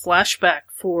cool flashback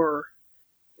for,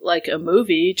 a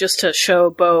movie, just to show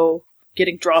Bo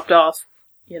getting dropped off,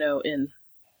 in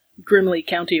Grimley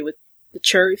County with the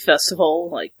Cherry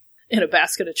Festival, in a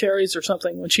basket of cherries or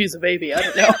something when she's a baby. I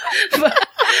don't know. But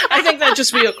I think that'd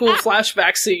just be a cool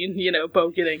flashback scene, Bo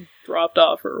getting dropped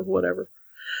off or whatever.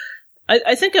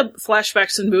 I think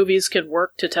flashbacks in movies can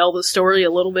work to tell the story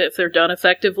a little bit if they're done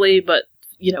effectively, but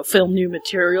film new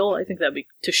material. I think that'd be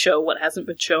to show what hasn't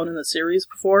been shown in the series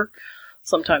before.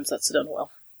 Sometimes that's done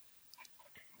well.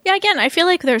 Yeah, again, I feel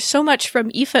like there's so much from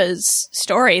Aoife's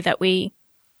story that we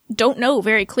don't know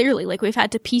very clearly. We've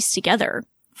had to piece together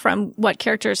from what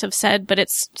characters have said, but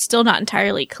it's still not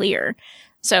entirely clear.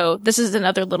 So this is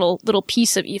another little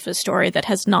piece of Aoife's story that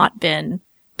has not been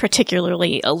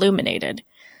particularly illuminated.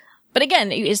 But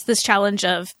again, is this challenge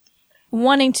of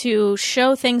wanting to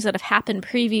show things that have happened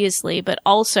previously, but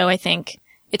also I think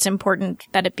it's important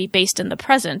that it be based in the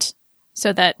present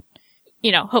so that,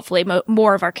 hopefully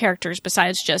more of our characters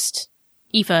besides just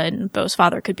Aoife and Bo's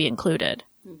father could be included.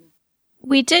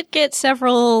 We did get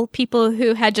several people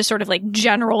who had just sort of like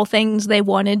general things they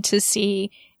wanted to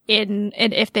see in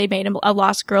if they made a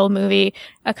Lost Girl movie.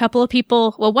 A couple of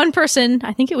people, well, one person,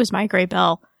 I think it was My Gray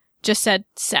Bell, just said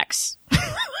sex.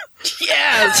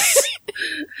 Yes!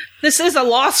 This is a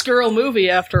Lost Girl movie,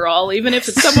 after all, even if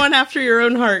it's someone after your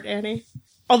own heart, Annie.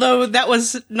 Although that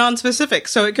was non-specific,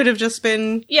 so it could have just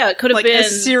been... Yeah, it could have like been... a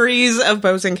series of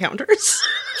Beau's encounters.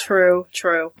 True.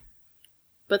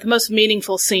 But the most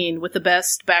meaningful scene with the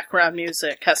best background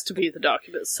music has to be the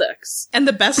Docubus sex. And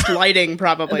the best lighting,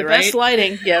 probably, and the right? best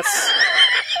lighting, yes.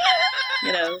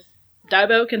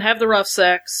 Daibo can have the rough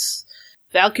sex,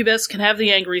 Valcubus can have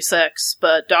the angry sex,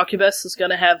 but Docubus is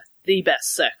gonna have the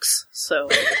best sex. So,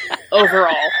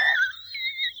 overall.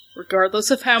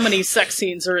 Regardless of how many sex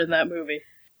scenes are in that movie.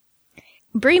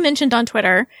 Bree mentioned on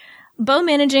Twitter, Beau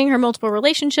managing her multiple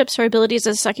relationships, her abilities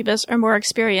as a succubus are more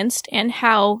experienced, and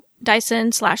how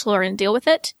Dyson/Lauren deal with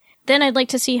it. Then I'd like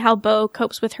to see how Beau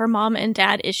copes with her mom and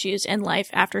dad issues in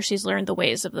life after she's learned the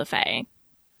ways of the Fae.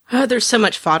 Oh, there's so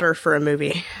much fodder for a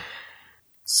movie.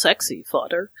 Sexy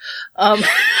fodder.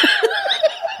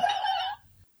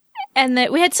 And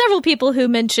that we had several people who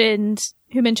mentioned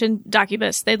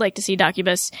Docubus. They'd like to see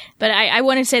Docubus. But I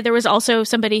want to say there was also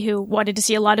somebody who wanted to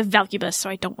see a lot of Valcubus, so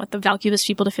I don't want the Valcubus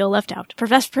people to feel left out.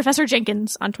 Professor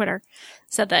Jenkins on Twitter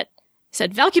said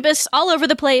Valcubus all over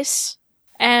the place,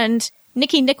 and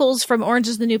Nikki Nichols from Orange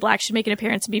is the New Black should make an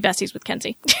appearance and be besties with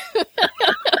Kenzie.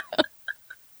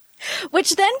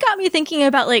 Which then got me thinking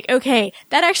about, like, okay,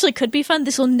 that actually could be fun.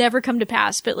 This will never come to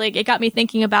pass, but, like, it got me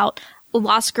thinking about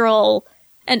Lost Girl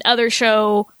and other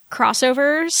show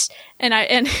crossovers,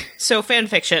 and so fan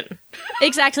fiction.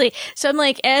 Exactly. So I'm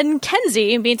like, and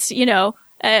Kenzie meets,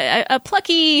 a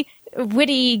plucky,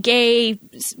 witty, gay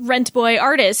rent boy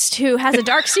artist who has a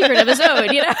dark secret of his own,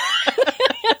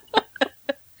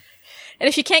 And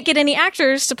if you can't get any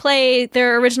actors to play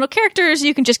their original characters,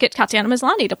 you can just get Tatiana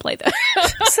Maslany to play them.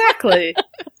 Exactly.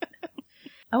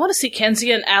 I want to see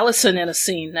Kenzie and Allison in a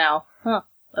scene now. Huh.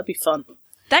 That'd be fun.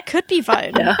 That could be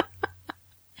fun. Yeah.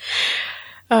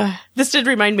 This did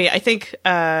remind me, I think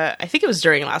it was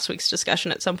during last week's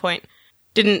discussion at some point.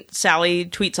 Didn't Sally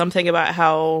tweet something about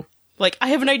how, like, I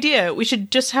have an idea, we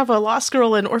should just have a Lost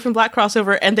Girl and Orphan Black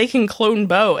crossover and they can clone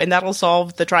Beau and that'll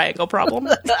solve the triangle problem.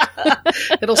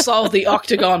 It'll solve the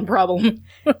octagon problem.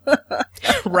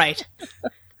 Right.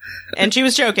 And she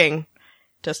was joking.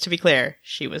 Just to be clear,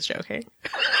 she was joking.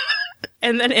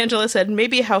 And then Angela said,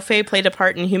 maybe how Fae played a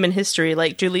part in human history,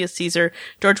 like Julius Caesar,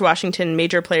 George Washington,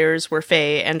 major players were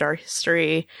Fae, and our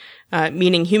history,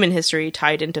 meaning human history,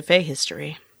 tied into Fae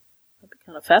history. That'd be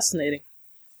kind of fascinating.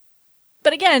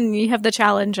 But again, you have the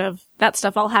challenge of that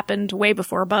stuff all happened way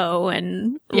before Beau,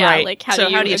 and right. Like how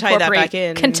do you tie that back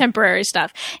in? Contemporary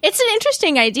stuff. It's an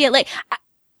interesting idea. Like,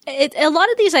 a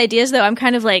lot of these ideas, though, I'm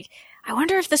kind of like, I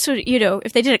wonder if this would,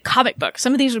 if they did a comic book,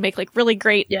 some of these would make like really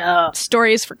great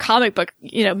stories for comic book,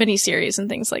 miniseries and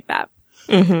things like that.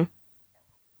 Mm-hmm.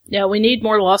 Yeah, we need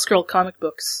more Lost Girl comic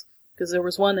books, because there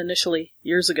was one initially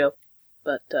years ago.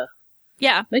 But,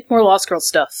 make more Lost Girl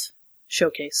stuff.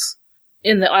 Showcase.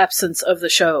 In the absence of the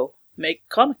show, make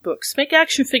comic books, make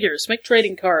action figures, make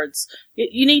trading cards.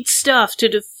 You need stuff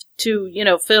to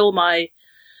fill my,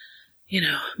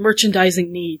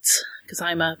 merchandising needs, because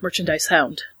I'm a merchandise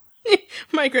hound.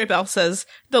 My Gray Bell says,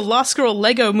 the Lost Girl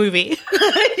Lego movie.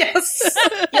 Yes.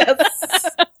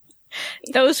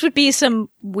 Those would be some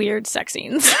weird sex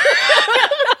scenes.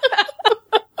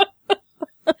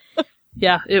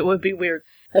 Yeah, it would be weird.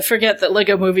 I forget that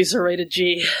Lego movies are rated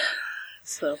G.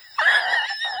 So,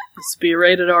 it's be a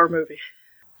rated R movie.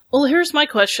 Well, here's my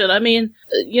question. I mean,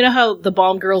 you know how the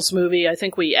Bomb Girls movie, I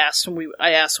think I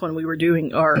asked when we were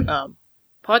doing our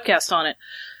podcast on it,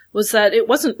 was that it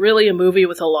wasn't really a movie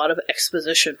with a lot of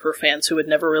exposition for fans who had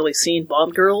never really seen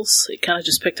Bomb Girls. It kind of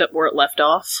just picked up where it left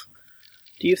off.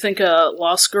 Do you think a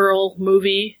Lost Girl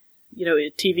movie,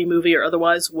 a TV movie or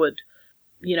otherwise, would,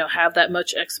 have that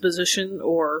much exposition,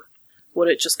 or would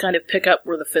it just kind of pick up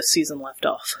where the 5th season left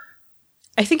off?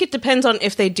 I think it depends on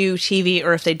if they do TV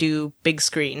or if they do big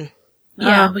screen.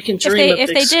 Yeah, we can dream if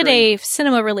they did a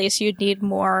cinema release, you'd need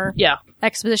more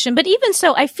exposition. But even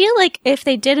so, I feel like if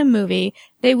they did a movie,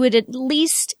 they would at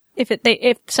least,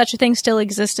 if such a thing still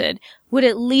existed, would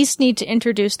at least need to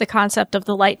introduce the concept of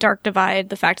the light-dark divide,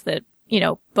 the fact that,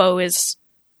 Beau is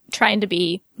trying to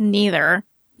be neither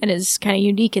and is kind of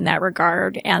unique in that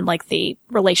regard, and like the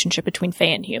relationship between Fae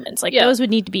and humans. Like those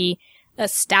would need to be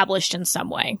established in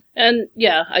some way. And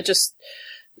I just,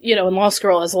 and Lost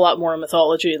Girl has a lot more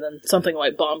mythology than something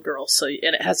like Bomb Girl,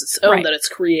 and it has its own that it's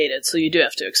created, so you do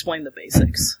have to explain the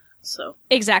basics. So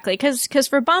Exactly, because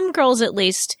for Bomb Girls, at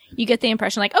least, you get the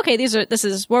impression like, okay, this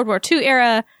is World War II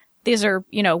era. These are,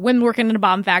 women working in a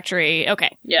bomb factory.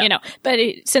 Okay, Yeah. But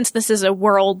since this is a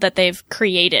world that they've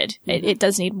created, it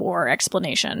does need more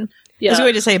explanation. yeah, I was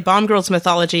going to say Bomb Girls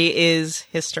mythology is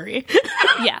history.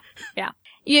 Yeah.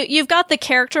 You've got the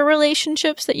character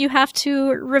relationships that you have to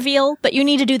reveal, but you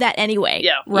need to do that anyway.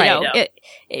 Yeah, right.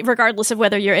 Regardless of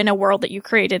whether you're in a world that you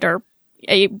created or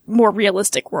a more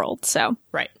realistic world. So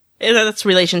Right. That's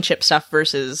relationship stuff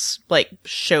versus, like,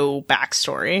 show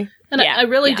backstory. And Yeah, I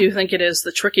really yeah. do think it is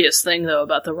the trickiest thing, though,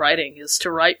 about the writing, is to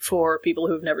write for people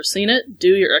who've never seen it,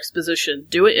 do your exposition,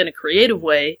 do it in a creative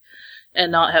way,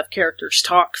 and not have characters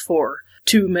talk for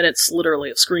 2 minutes, literally,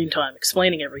 of screen time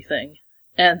explaining everything.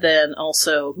 And then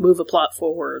also move a plot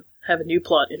forward, have a new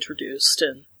plot introduced,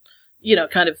 and,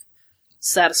 kind of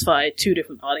satisfy 2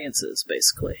 different audiences,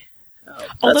 basically.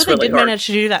 Although That's they really did hard. manage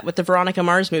to do that with the Veronica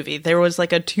Mars movie. There was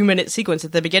like a 2-minute sequence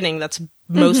at the beginning that's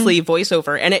mostly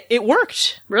voiceover, and it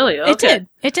worked. Really? Okay.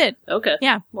 It did. Okay.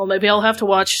 Yeah. Well, maybe I'll have to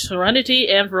watch Serenity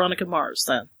and Veronica Mars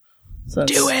then.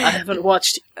 Since Do it! I haven't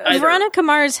watched either. Veronica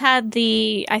Mars had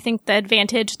the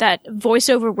advantage that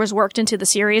voiceover was worked into the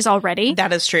series already.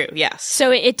 That is true, yes.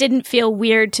 So it didn't feel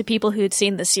weird to people who'd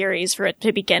seen the series for it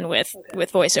to begin with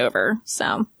voiceover.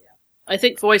 So I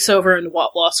think voiceover in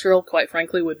Lost Girl, quite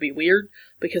frankly, would be weird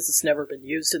because it's never been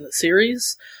used in the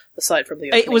series, aside from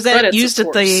the opening Was that credits, used of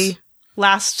at course. the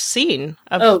last scene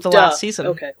of the duh. last season?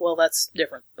 Okay, well, that's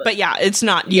different. But yeah, it's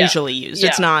not Yeah. usually used. Yeah.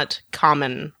 It's not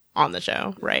common on the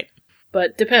show, right?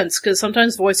 But depends, because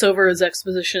sometimes voiceover as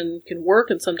exposition can work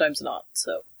and sometimes not,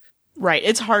 so Right.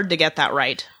 It's hard to get that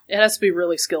right. it has to be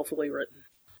really skillfully written.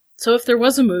 So if there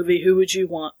was a movie, who would you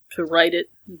want to write it,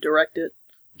 direct it,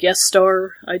 guest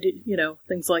star,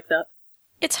 things like that?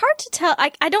 it's hard to tell.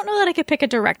 I don't know that I could pick a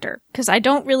director because I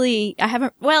totally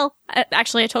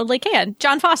can.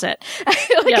 John Fawcett.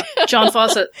 Yeah, John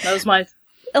Fawcett. That was my...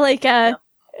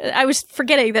 I was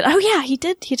forgetting that. Oh yeah, he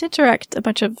did direct a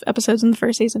bunch of episodes in the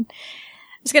first season.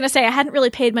 I was gonna say I hadn't really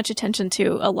paid much attention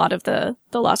to a lot of the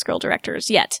Lost Girl directors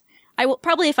yet. I will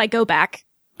probably, if I go back,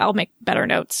 I'll make better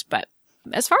notes. But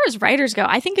as far as writers go,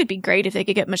 I think it'd be great if they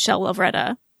could get Michelle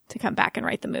Lovretta to come back and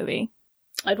write the movie.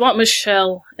 I'd want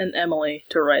Michelle and Emily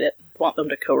to write it. I'd want them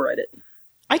to co-write it.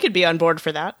 I could be on board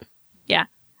for that. Yeah.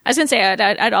 I was going to say,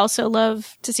 I'd also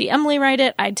love to see Emily write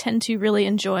it. I tend to really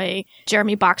enjoy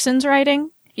Jeremy Boxon's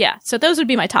writing. Yeah, so those would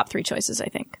be my top 3 choices, I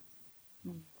think.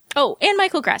 Oh, and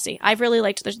Michael Grassi. I've really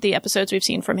liked the episodes we've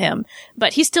seen from him,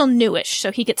 but he's still newish,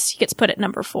 so he gets put at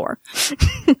number 4.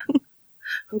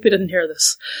 Hope he didn't hear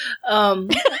this.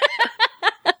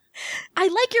 I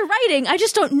like your writing. I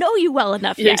just don't know you well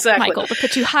enough yet, Exactly. Michael, to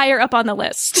put you higher up on the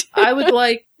list. I would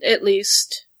like at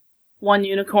least one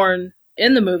unicorn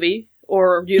in the movie,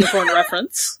 or unicorn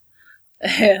reference.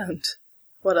 And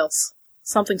what else?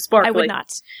 Something sparkly. I would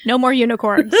not. No more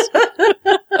unicorns.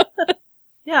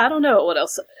 Yeah, I don't know what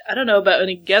else. I don't know about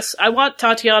any guests. I want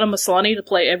Tatiana Maslany to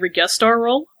play every guest star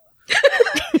role.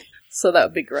 So that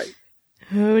would be great.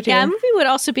 Oh, dear. Yeah, a movie would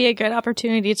also be a good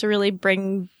opportunity to really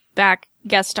bring back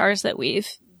guest stars that we've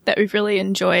really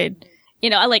enjoyed.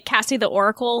 I like Cassie the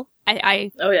Oracle.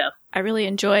 Oh yeah. I really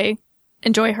enjoy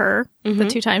her the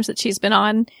 2 times that she's been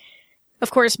on. Of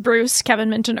course, Bruce,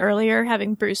 Kevin mentioned earlier,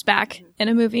 having Bruce back in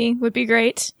a movie would be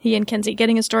great. He and Kenzie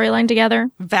getting a storyline together.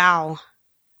 Val.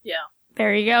 Yeah.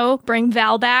 There you go. Bring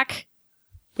Val back.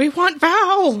 We want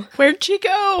Val! Where'd she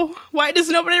go? Why does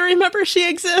nobody remember she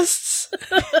exists?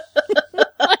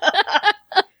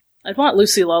 I'd want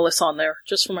Lucy Lawless on there,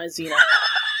 just for my Xena.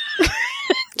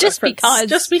 Just reference. because.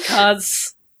 Just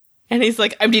because. And he's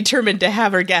like, I'm determined to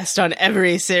have her guest on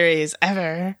every series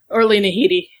ever. Or Lena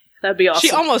Headey. That'd be awesome. She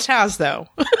almost has, though.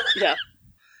 Yeah.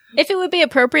 If it would be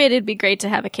appropriate, it'd be great to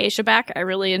have Acacia back. I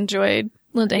really enjoyed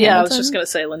Linda Hamilton. Yeah, I was just going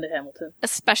to say Linda Hamilton.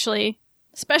 Especially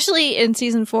in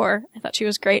season 4. I thought she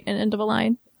was great in End of a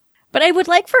Line. But I would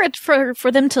like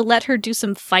for them to let her do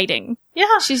some fighting.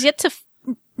 Yeah. She's yet to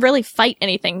really fight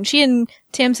anything. She and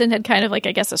Tamsin had kind of like,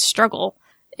 I guess, a struggle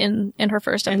in her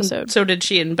first episode. And so did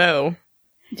she and Bo.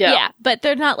 Yeah. But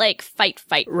they're not like fight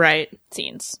Right.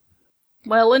 scenes.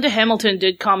 Well, Linda Hamilton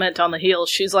did comment on the heels.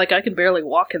 She's like, I can barely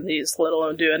walk in these, let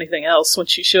alone do anything else, when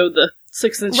she showed the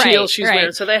 6-inch Right, heels she's right.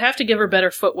 wearing. So they have to give her better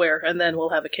footwear, and then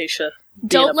we'll have Acacia be in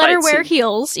Don't a let her fight wear scene.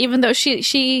 heels, even though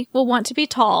she will want to be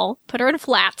tall. Put her in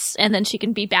flats, and then she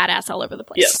can be badass all over the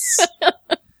place. Yes.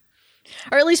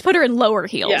 Or at least put her in lower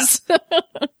heels.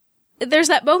 There's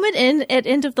that moment at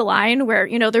End of the Line where,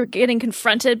 they're getting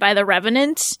confronted by the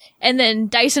Revenant, and then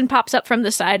Dyson pops up from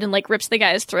the side and, rips the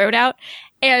guy's throat out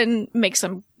and makes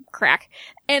him crack.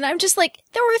 And I'm just like,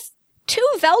 there were two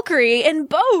Valkyrie and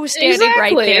Bo standing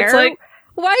right Exactly. there. It's like-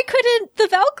 why couldn't the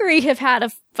Valkyrie have had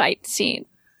a fight scene?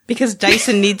 Because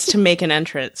Dyson needs to make an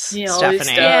entrance, He always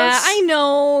Stephanie. does. Yeah, I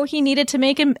know he needed to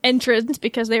make an entrance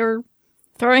because they were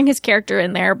throwing his character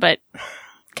in there, but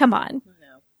come on.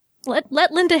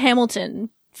 Let Linda Hamilton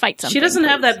fight something. She doesn't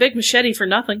have please. that big machete for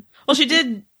nothing. Well, she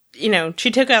did,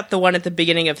 she took out the one at the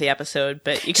beginning of the episode,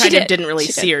 but you She kind of did. didn't really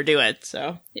She see her do it,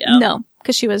 so. Yeah. No,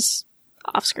 because she was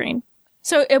off screen.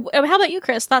 So, how about you,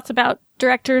 Chris? Thoughts about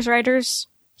directors, writers?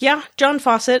 Yeah, John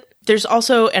Fawcett. There's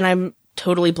also, and I'm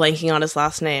totally blanking on his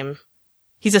last name.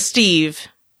 He's a Steve.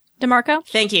 DeMarco?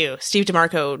 Thank you. Steve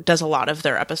DeMarco does a lot of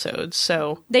their episodes,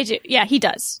 so. They do. Yeah, he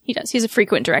does. He's a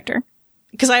frequent director.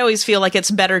 Because I always feel like it's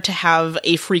better to have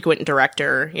a frequent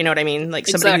director, you know what I mean? Like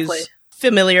somebody Exactly. who's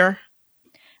familiar.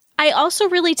 I also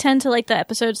really tend to like the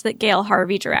episodes that Gail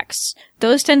Harvey directs.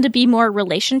 Those tend to be more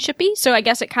relationship-y, so I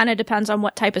guess it kind of depends on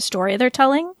what type of story they're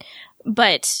telling.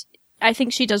 But I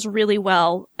think she does really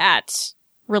well at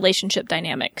relationship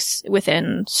dynamics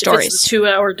within If stories. it's a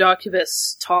 2-hour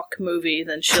Docubus talk movie,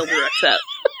 then she'll direct that.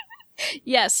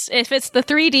 Yes, if it's the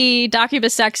 3D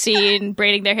Docubus sex scene,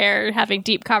 braiding their hair, having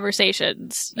deep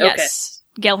conversations, Okay. yes,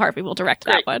 Gail Harvey will direct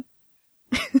that Great. one.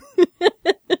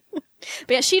 But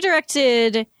yeah, she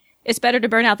directed It's Better to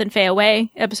Burn Out Than Fade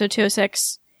Away, episode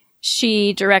 206.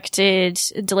 She directed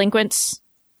Delinquents,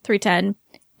 310.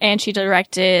 And she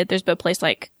directed There's But a Place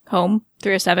Like Home,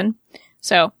 307.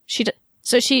 So she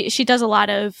does a lot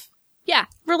of,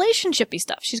 relationship-y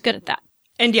stuff. She's good at that.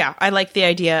 And yeah, I like the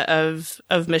idea of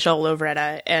Michelle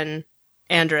Lovretta and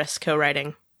Andrus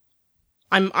co-writing.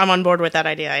 I'm on board with that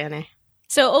idea, Annie.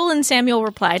 So Olin Samuel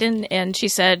replied, and she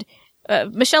said,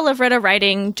 Michelle Lovretta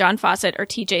writing, John Fawcett, or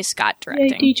TJ Scott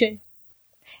directing. DJ.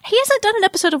 He hasn't done an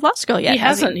episode of Lost Girl yet. He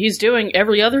has hasn't. He's doing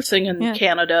every other thing in Yeah.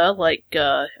 Canada. Like,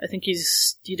 I think he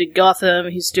did Gotham.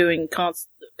 He's doing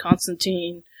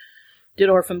Constantine. Did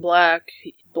Orphan Black.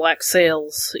 Black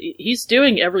Sails. He's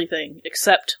doing everything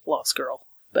except Lost Girl.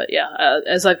 But yeah,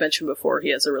 as I've mentioned before, he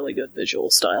has a really good visual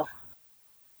style.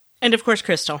 And of course,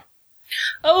 Crystal.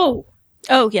 Oh,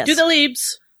 Oh, yes. do the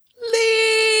leaves.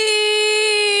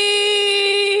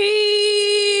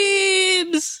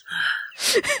 Leaves!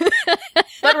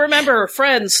 But remember,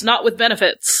 friends, not with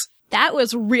benefits. That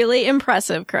was really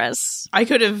impressive, Chris. I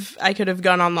could have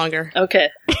gone on longer. Okay,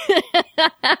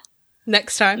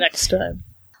 Next time. next time.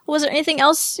 Was there anything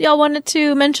else y'all wanted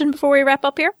to mention before we wrap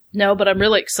up here? No, but I'm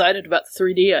really excited about the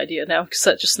 3D idea now, because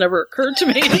that just never occurred to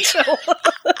me until...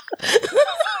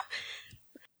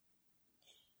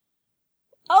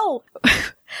 Oh,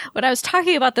 when I was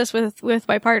talking about this with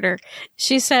my partner,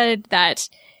 she said that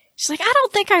she's like, I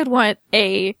don't think I'd want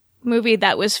a movie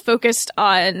that was focused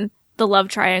on the love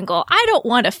triangle. I don't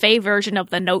want a Faye version of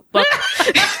The Notebook.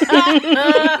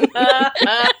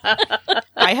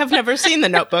 I have never seen The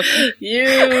Notebook.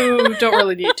 You don't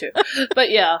really need to.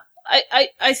 But yeah, I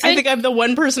I think I'm the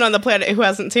one person on the planet who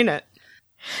hasn't seen it.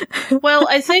 well,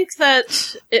 I think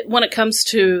that when it comes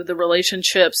to the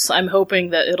relationships, I'm hoping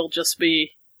that it'll just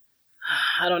be,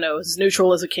 I don't know, as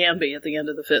neutral as it can be at the end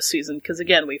of the 5th season. Because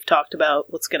again, we've talked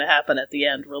about what's going to happen at the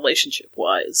end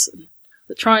relationship-wise. And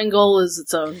the triangle is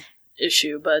its own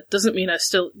issue, but doesn't mean I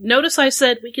still... Notice I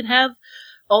said we can have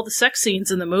all the sex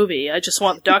scenes in the movie. I just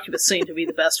want the Docubus scene to be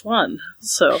the best one.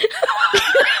 So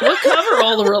we'll cover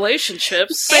all the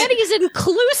relationships. Annie's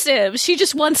inclusive. She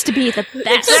just wants to be the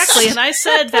best. Exactly, and I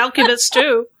said Valkubus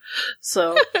too.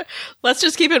 So Let's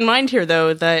just keep in mind here,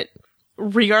 though, that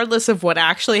regardless of what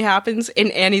actually happens, in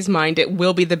Annie's mind, it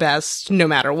will be the best no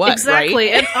matter what,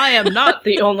 exactly, right? and I am not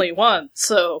the only one.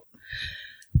 So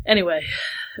anyway,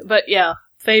 but yeah,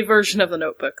 Faye version of The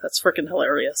Notebook. That's freaking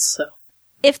hilarious. So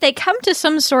If they come to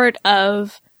some sort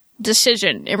of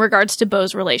decision in regards to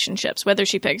Bo's relationships, whether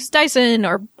she picks Dyson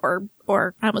or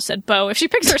I almost said Bo, if she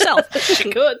picks herself,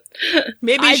 she could.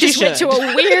 Maybe I she just should. went to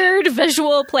a weird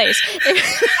visual place.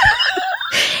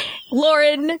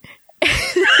 Lauren,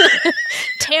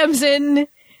 Tamsin,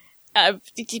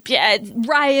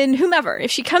 Ryan, whomever.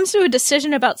 If she comes to a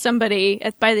decision about somebody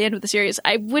by the end of the series,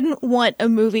 I wouldn't want a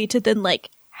movie to then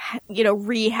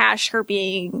rehash her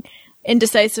being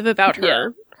indecisive about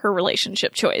her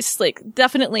relationship choice. Like,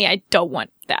 definitely I don't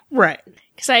want that. Right.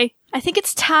 Because I think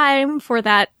it's time for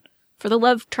the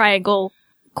love triangle,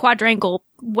 quadrangle,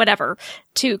 whatever,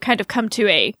 to kind of come to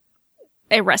a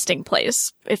resting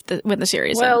place when the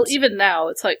series Well, ends. even now,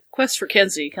 it's like Quest for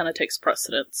Kenzie kind of takes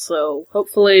precedence. So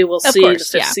hopefully we'll Of see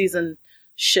course, the 5th yeah. season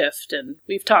shift. And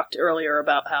we've talked earlier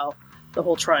about how the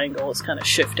whole triangle is kind of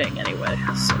shifting anyway.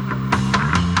 So.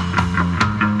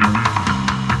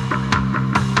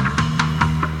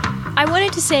 I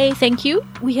wanted to say thank you.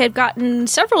 We had gotten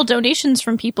several donations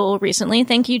from people recently.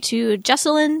 Thank you to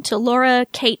Jesselyn, to Laura,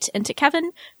 Kate, and to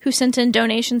Kevin, who sent in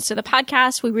donations to the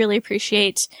podcast. We really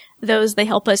appreciate those. They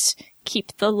help us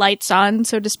keep the lights on,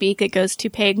 so to speak. It goes to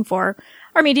paying for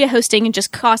our media hosting and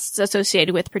just costs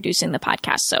associated with producing the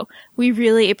podcast. So we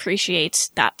really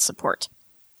appreciate that support.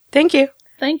 Thank you.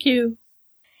 Thank you.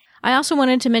 I also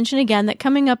wanted to mention again that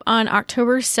coming up on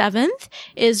October 7th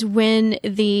is when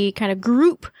the kind of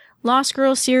group Lost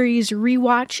Girl series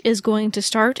rewatch is going to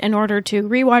start in order to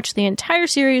rewatch the entire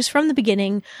series from the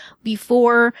beginning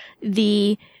before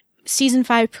the season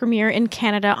 5 premiere in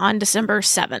Canada on December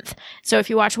 7th. So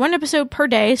if you watch one episode per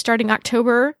day starting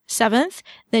October 7th,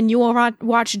 then you will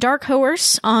watch Dark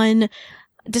Horse on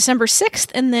December 6th,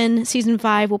 and then season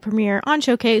 5 will premiere on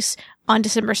Showcase on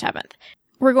December 7th.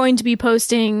 We're going to be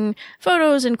posting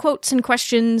photos and quotes and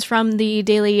questions from the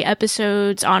daily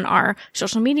episodes on our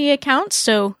social media accounts.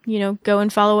 So, go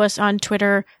and follow us on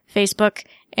Twitter, Facebook,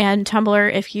 and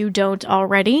Tumblr if you don't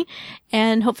already.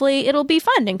 And hopefully it'll be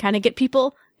fun and kind of get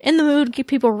people in the mood, get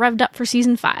people revved up for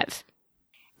season 5.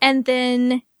 And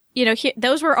then,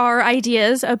 those were our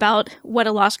ideas about what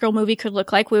a Lost Girl movie could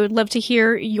look like. We would love to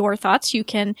hear your thoughts. You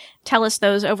can tell us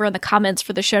those over in the comments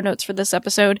for the show notes for this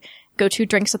episode. Go to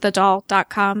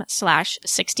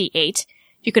drinksatthedoll.com/68.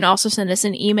 You can also send us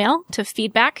an email to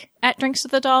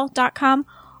feedback@drinksatthedoll.com,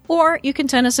 or you can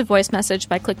send us a voice message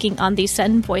by clicking on the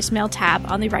Send Voicemail tab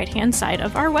on the right-hand side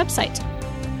of our website.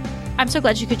 I'm so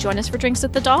glad you could join us for Drinks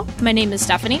at the Doll. My name is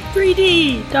Stephanie.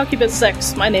 3D! Docubus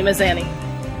 6. My name is Annie.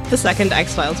 The second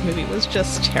X-Files movie was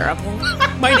just terrible.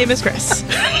 My name is Chris.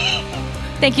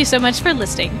 Thank you so much for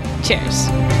listening. Cheers.